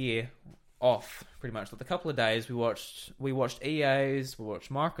that year off pretty much. Like a couple of days, we watched EA's, we watched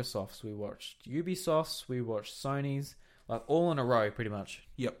Microsoft's, we watched Ubisoft's, we watched Sony's, like all in a row pretty much.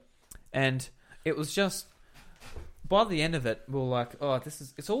 Yep. And it was just by the end of it, we were like, oh,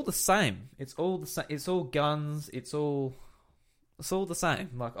 it's all the same. It's all the same. It's all guns. It's all the same.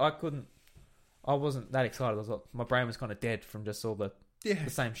 Like I wasn't that excited. I was like, my brain was kind of dead from just all the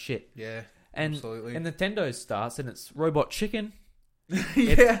same shit. Yeah. And Absolutely. and Nintendo starts and it's Robot Chicken.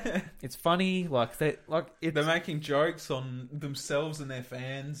 Yeah. It's funny, They're making jokes on themselves and their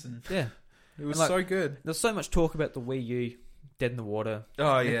fans, and yeah. it was And, like, so good. There's so much talk about the Wii U dead in the water.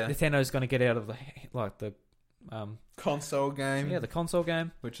 Oh yeah, Nintendo's going to get out of the console game. the console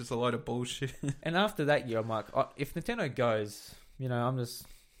game. which is a load of bullshit. And after that year, I'm like, if Nintendo goes,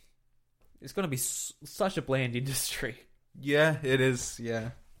 it's going to be such a bland industry. Yeah, it is.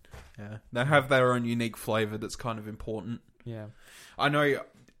 Yeah, Yeah, they have their own unique flavor that's kind of important. Yeah. I know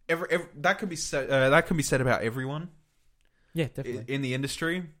every that can be said. That can be said about everyone. Yeah, definitely. In the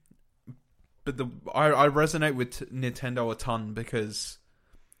industry. But I resonate with Nintendo a ton because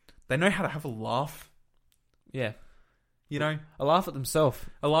they know how to have a laugh. Yeah. You know, A laugh at themselves.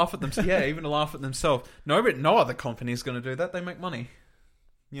 a laugh at them. Yeah, even a laugh at themselves. No, but no other company is going to do that. They make money.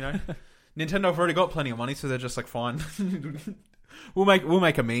 You know, Nintendo have already got plenty of money, so they're just like, fine. we'll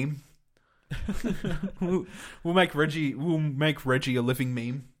make a meme. we'll make Reggie a living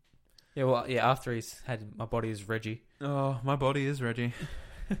meme. Yeah, well, yeah, after he's had My Body is Reggie. Oh, my body is Reggie.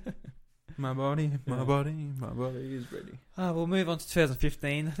 My body is ready. We'll move on to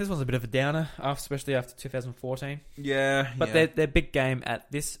 2015. This one's a bit of a downer, especially after 2014. Yeah, But yeah. their big game at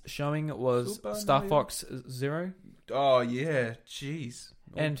this showing was Super Star Mario. Fox Zero. Oh yeah, jeez.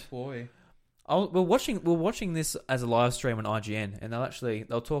 And- boy, We're watching this as a live stream on IGN, and they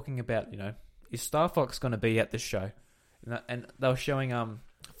were talking about, is Star Fox going to be at this show? And they were showing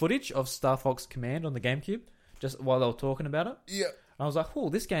footage of Star Fox Command on the GameCube just while they were talking about it. yeah, I was like, oh,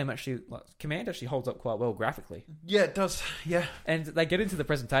 this game actually, Command actually holds up quite well graphically. yeah, it does. Yeah, And they get into the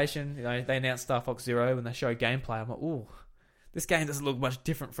presentation, they announce Star Fox Zero and they show gameplay. I'm like, oh, this game doesn't look much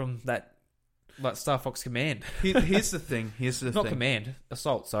different from that, like Star Fox Command. here's the thing. Not Command,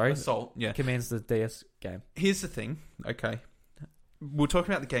 Assault, sorry. Assault. Yeah. Command's the DS game. Here's the thing. Okay, we were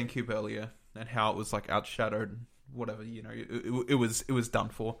talking about the GameCube earlier and how it was like outshadowed. And whatever, it was done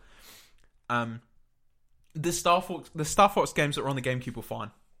for. The Star Fox games that were on the GameCube were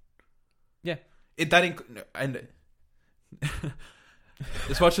fine. Yeah. And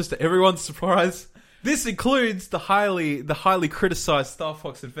as much as to everyone's surprise, this includes the highly criticized Star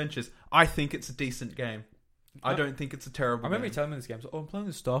Fox Adventures. I think it's a decent game. I don't think it's a terrible I remember game. you telling me this game. I'm playing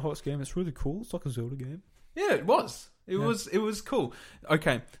this Star Fox game. It's really cool. It's like a Zelda game. Yeah, it was. It Yeah. was cool.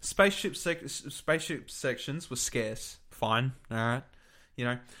 Okay, spaceship sections were scarce. Fine, all right.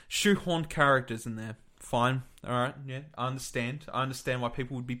 Shoehorned characters in there. Fine, all right. Yeah, I understand. I understand why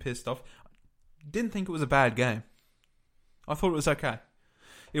people would be pissed off. Didn't think it was a bad game. I thought it was okay.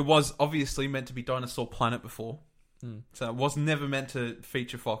 It was obviously meant to be Dinosaur Planet before, so it was never meant to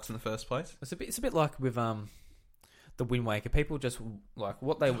feature Fox in the first place. It's a bit like with the Wind Waker. People just like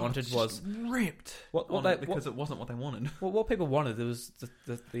what they wanted It's was just ripped. Because it wasn't what they wanted. what people wanted. It was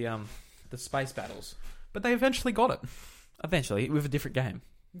the space battles. But they eventually got it. Eventually, with a different game.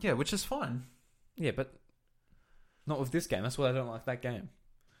 Yeah, which is fine. Yeah, but not with this game. That's why I don't like that game.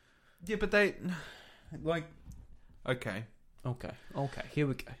 Yeah, but they okay. Okay, here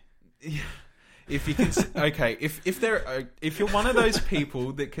we go. If you can, okay, if you're one of those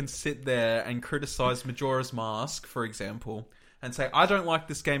people that can sit there and criticize Majora's Mask, for example, and say I don't like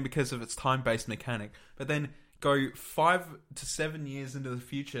this game because of its time-based mechanic, but then go 5 to 7 years into the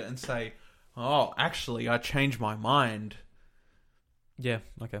future and say, "Oh, actually, I changed my mind." Yeah,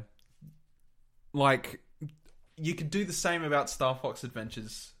 okay. Like, you could do the same about Star Fox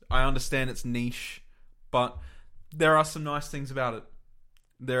Adventures. I understand it's niche, but there are some nice things about it.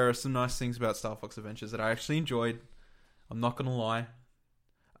 There are some nice things about Star Fox Adventures that I actually enjoyed. I'm not going to lie.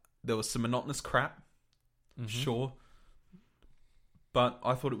 There was some monotonous crap, sure, but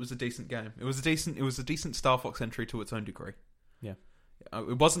I thought it was a decent game. It was a decent Star Fox entry to its own degree. Yeah.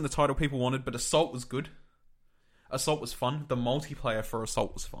 It wasn't the title people wanted, but Assault was good. Assault was fun. The multiplayer for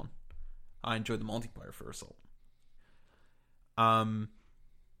Assault was fun. I enjoyed the multiplayer for Assault.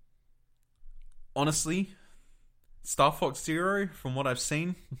 Honestly, Star Fox Zero, from what I've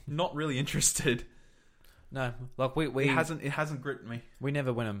seen, not really interested. No, like we It hasn't gripped me. we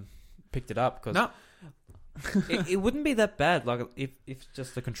never went and picked it up because No. it wouldn't be that bad. Like if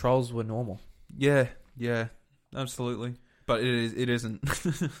just the controls were normal. Yeah, absolutely. But it isn't.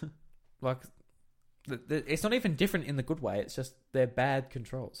 Like it's not even different in the good way. It's just they're bad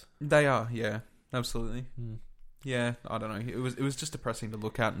controls. They are, yeah, absolutely. Mm. Yeah, I don't know. It was just depressing to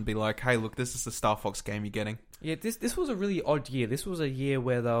look at and be like, hey, look, this is the Star Fox game you're getting. Yeah, this was a really odd year. This was a year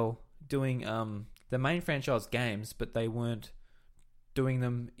where they were doing the main franchise games, but they weren't doing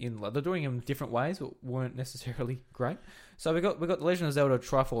them they're doing them different ways, but weren't necessarily great. So we got The Legend of Zelda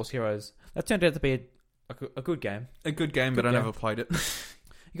Triforce Heroes. That turned out to be a good game. A good game, Good but I game. never played it.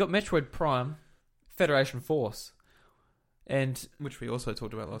 You got Metroid Prime, Federation Force, and Which we also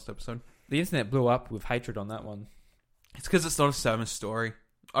talked about last episode. the internet blew up with hatred on that one. It's because it's not a Samus story.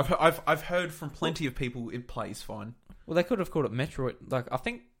 I've heard from plenty of people it plays fine. Well, they could have called it Metroid. Like, I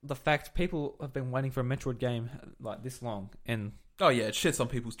think the fact people have been waiting for a Metroid game like this long, and Oh yeah, it shits on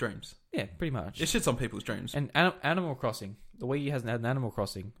people's dreams. yeah, pretty much. It shits on people's dreams. And Animal Crossing, the Wii U hasn't had an Animal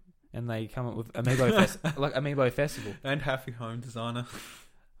Crossing, and they come up with Amiibo Amiibo Festival. And Happy Home Designer.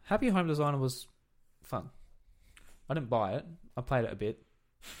 Happy Home Designer was fun. I didn't buy it. I played it a bit.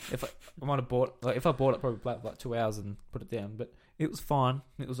 If I might have bought, if I bought it, probably played like 2 hours and put it down. But it was fine.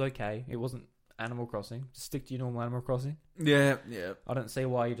 It was okay. It wasn't Animal Crossing. Just stick to your normal Animal Crossing. Yeah. I don't see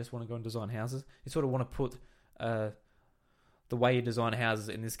why you just want to go and design houses. You sort of want to put the way you design houses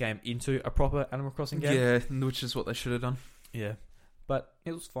in this game into a proper Animal Crossing game. Yeah, which is what they should have done. Yeah. But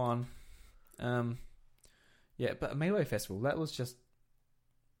it was fun. Yeah, but Midway Festival, that was just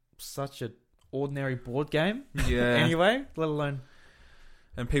such an ordinary board game. Yeah. Anyway, let alone...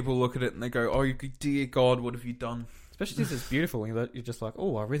 And people look at it and they go, "Oh, dear God, what have you done?" Especially since it's beautiful. You're just like,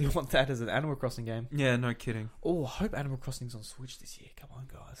 oh, I really want that as an Animal Crossing game. Yeah, no kidding. Oh, I hope Animal Crossing's on Switch this year. Come on,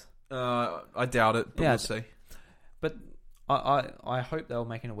 guys. I doubt it, but Yeah, we'll see. But I hope they're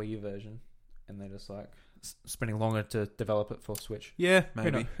making a Wii U version, and they're just like spending longer to develop it for Switch. Yeah,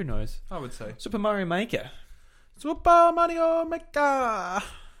 maybe. Who knows? I would say. Super Mario Maker. Super Mario Maker!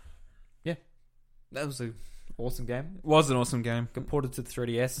 That was an awesome game. Was an awesome game. Got ported to the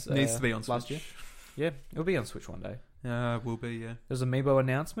 3DS. Needs to be on Switch. last year. Yeah, it'll be on Switch one day. Yeah, will be, yeah. There's Amiibo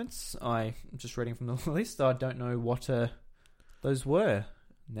announcements. I'm just reading from the list. I don't know what those were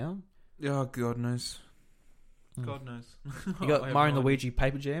now. Oh, God knows. Mm. God knows. You got I have Mario and no idea. Luigi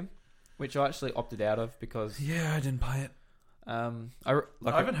Paper Jam, which I actually opted out of because Yeah, I didn't play it. I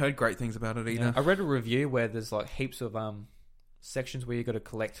haven't heard great things about it either. I read a review where there's like heaps of sections where you got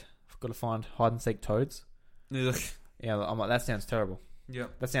to find hide and seek toads. Ugh. Yeah, I'm like, that sounds terrible. Yeah.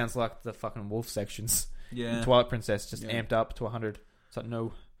 That sounds like the fucking wolf sections. Yeah. Twilight Princess just Yeah. amped up to 100. It's like,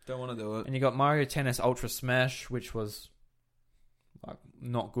 no. Don't want to do it. And you got Mario Tennis Ultra Smash, which was like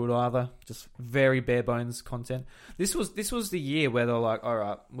not good either. Just very bare bones content. This was the year where they're like, all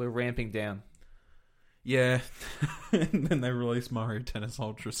right, we're ramping down. Yeah. And then they released Mario Tennis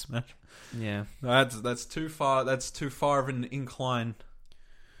Ultra Smash. Yeah. That's too far. That's too far of an incline.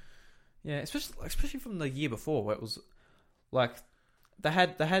 Yeah, especially from the year before, where it was like they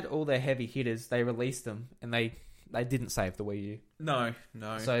had all their heavy hitters. They released them, and they didn't save the Wii U. No.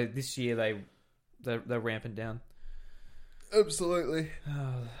 So this year they're ramping down. Absolutely.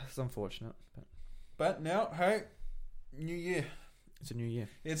 It's unfortunate, but But now, hey, new year. it's a new year.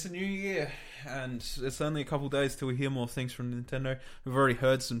 It's a new year, and it's only a couple of days till we hear more things from Nintendo. We've already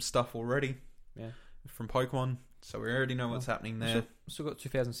heard some stuff already. Yeah. From Pokemon, so we already know what's happening there. Still got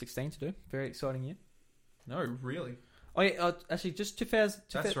 2016 to do. Very exciting year. No, really. Oh yeah, actually, just 2000.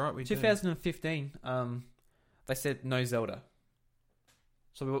 That's right, we do. 2015. They said no Zelda.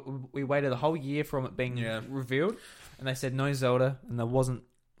 So we waited a whole year from it being revealed, and they said no Zelda, and there wasn't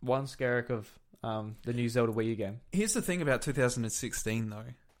one skerrick of the new Zelda Wii U game. Here's the thing about 2016, though,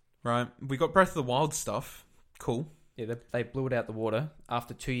 right? We got Breath of the Wild stuff. Cool. Yeah, they blew it out the water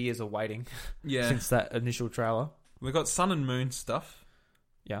after 2 years of waiting. Yeah. Since that initial trailer. We got Sun and Moon stuff.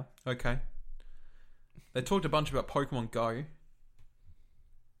 Yeah. Okay. They talked a bunch about Pokemon Go.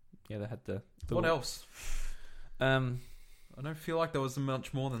 Yeah, they had the What else? I I don't feel like there was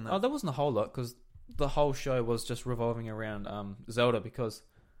much more than that. Oh, there wasn't a whole lot because the whole show was just revolving around Zelda because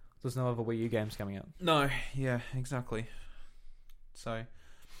there's no other Wii U games coming out. No, yeah, exactly. So,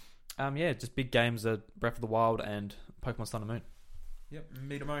 yeah, just big games are Breath of the Wild and Pokemon Sun and Moon. yep,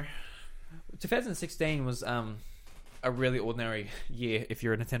 Metamo. 2016 was a really ordinary year if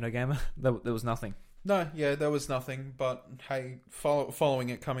you're a Nintendo gamer. There was nothing. No, yeah, there was nothing, but hey, following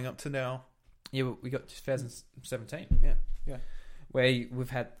it coming up to now. Yeah, we got 2017. Yeah. Where we've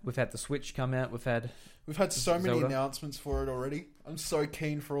had the Switch come out. We've had so many Zelda. announcements for it already. I'm so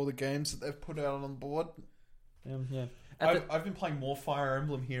keen for all the games that they've put out on board. yeah. I've been playing more Fire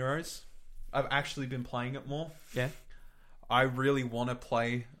Emblem Heroes. I've actually been playing it more. Yeah. I really want to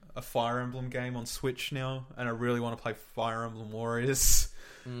play a Fire Emblem game on Switch now, and I really want to play Fire Emblem Warriors.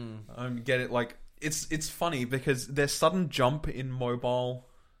 Get it? Like it's funny because their sudden jump in mobile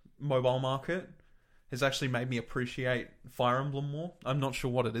market has actually made me appreciate Fire Emblem more. I'm not sure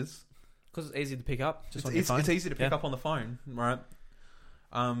what it is. Because it's easy to pick up just on your phone. It's easy to pick up on the phone, right?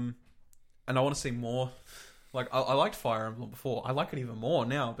 And I want to see more. Like, I liked Fire Emblem before. I like it even more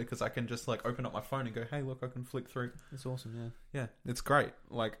now because I can just, like, open up my phone and go, hey, look, I can flick through. It's awesome, yeah. Yeah, it's great.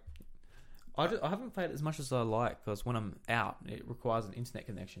 Like, I haven't played it as much as I like because when I'm out, it requires an internet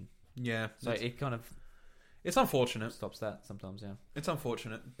connection. yeah. So it kind of It's unfortunate. stops that sometimes, yeah. It's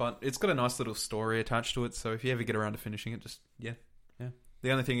unfortunate, but it's got a nice little story attached to it, so if you ever get around to finishing it, just, yeah. The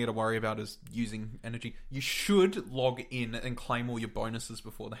only thing you got to worry about is using energy. You should log in and claim all your bonuses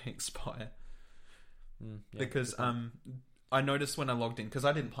before they expire. Because I noticed when I logged in, because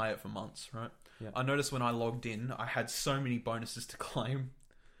I didn't play it for months, right? Yeah. I noticed when I logged in, I had so many bonuses to claim,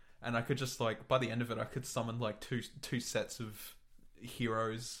 and I could just, like, by the end of it, I could summon, like, two sets of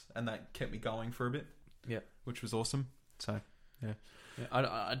heroes, and that kept me going for a bit. Yeah. Which was awesome. So, Yeah,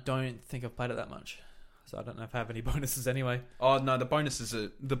 I don't think I've played it that much, so I don't know if I have any bonuses anyway. oh no, the bonuses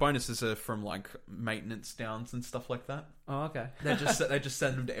are from like maintenance downs and stuff like that. Oh, okay. They just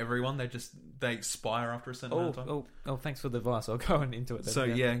send them to everyone. They expire after a certain amount of time. Oh, thanks for the advice. I'll go into it then. So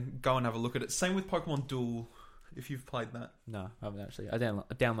yeah, go and have a look at it. Same with Pokemon Duel, if you've played that. No, I haven't actually. I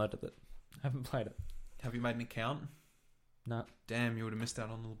downloaded it. I haven't played it. Have you made an account? No. Damn, you would have missed out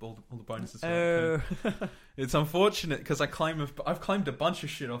on all the bonuses. Oh. It's unfortunate because I've claimed a bunch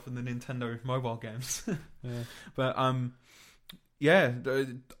of shit off in the Nintendo mobile games. Yeah. But yeah,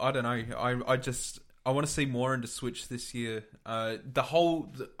 I don't know. I want to see more into Switch this year.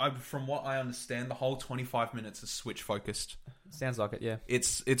 From what I understand, the whole 25 minutes is Switch focused. Sounds like it, yeah.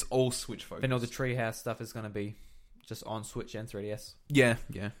 It's all Switch focused. Then all the Treehouse stuff is going to be just on Switch and 3DS. Yeah.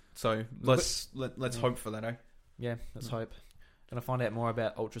 So let's hope for that, eh? Yeah, let's hope. Gonna find out more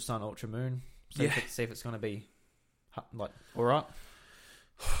about Ultra Sun, Ultra Moon. See if it's gonna be like all right.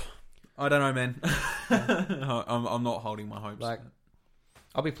 I don't know, man. I'm not holding my hopes. Like,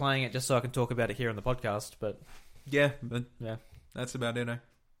 I'll be playing it just so I can talk about it here on the podcast. But yeah, that's about it, eh?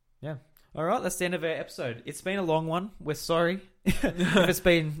 Yeah. All right, that's the end of our episode. It's been a long one. We're sorry if it's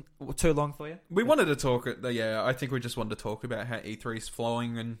been too long for you. We wanted to talk. I think we just wanted to talk about how E3 is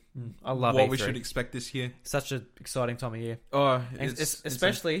flowing and I love what E3. we should expect this year. Such an exciting time of year. Oh,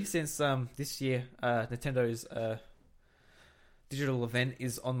 especially since this year Nintendo's digital event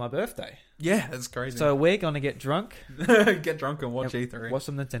is on my birthday. Yeah, that's crazy. So we're gonna get drunk, get drunk and watch E3. Watch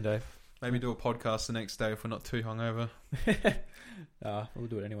some Nintendo. Maybe do a podcast the next day if we're not too hungover. We'll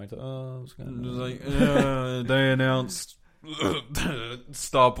do it anyway. What's going on? Like, they announced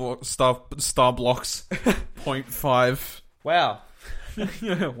Star Blocks 0.5. Wow.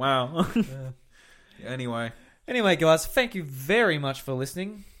 Wow. Anyway, guys, thank you very much for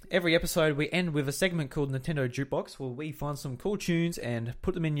listening. Every episode we end with a segment called Nintendo Jukebox, where we find some cool tunes and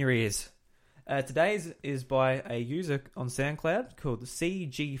put them in your ears. Today's is by a user on SoundCloud called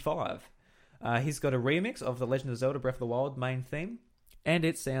CG5. He's got a remix of the Legend of Zelda Breath of the Wild main theme, and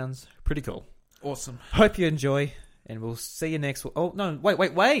it sounds pretty cool. Awesome. Hope you enjoy, and we'll see you next... Oh, no, wait.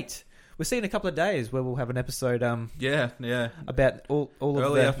 We'll see you in a couple of days where we'll have an episode about all of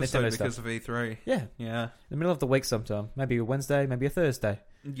early the episode Nintendo because stuff. of E3. Yeah. Yeah. In the middle of the week sometime. Maybe a Wednesday, maybe a Thursday.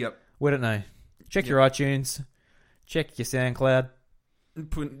 Yep. We don't know. Check your iTunes. Check your SoundCloud.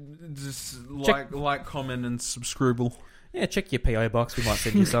 Just like, comment, and subscribe. Yeah, check your PO box. We might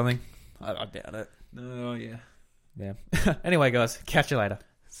send you something. I doubt it. Oh, yeah. Yeah. Anyway, guys, catch you later.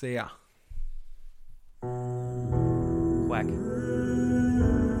 See ya. Quack.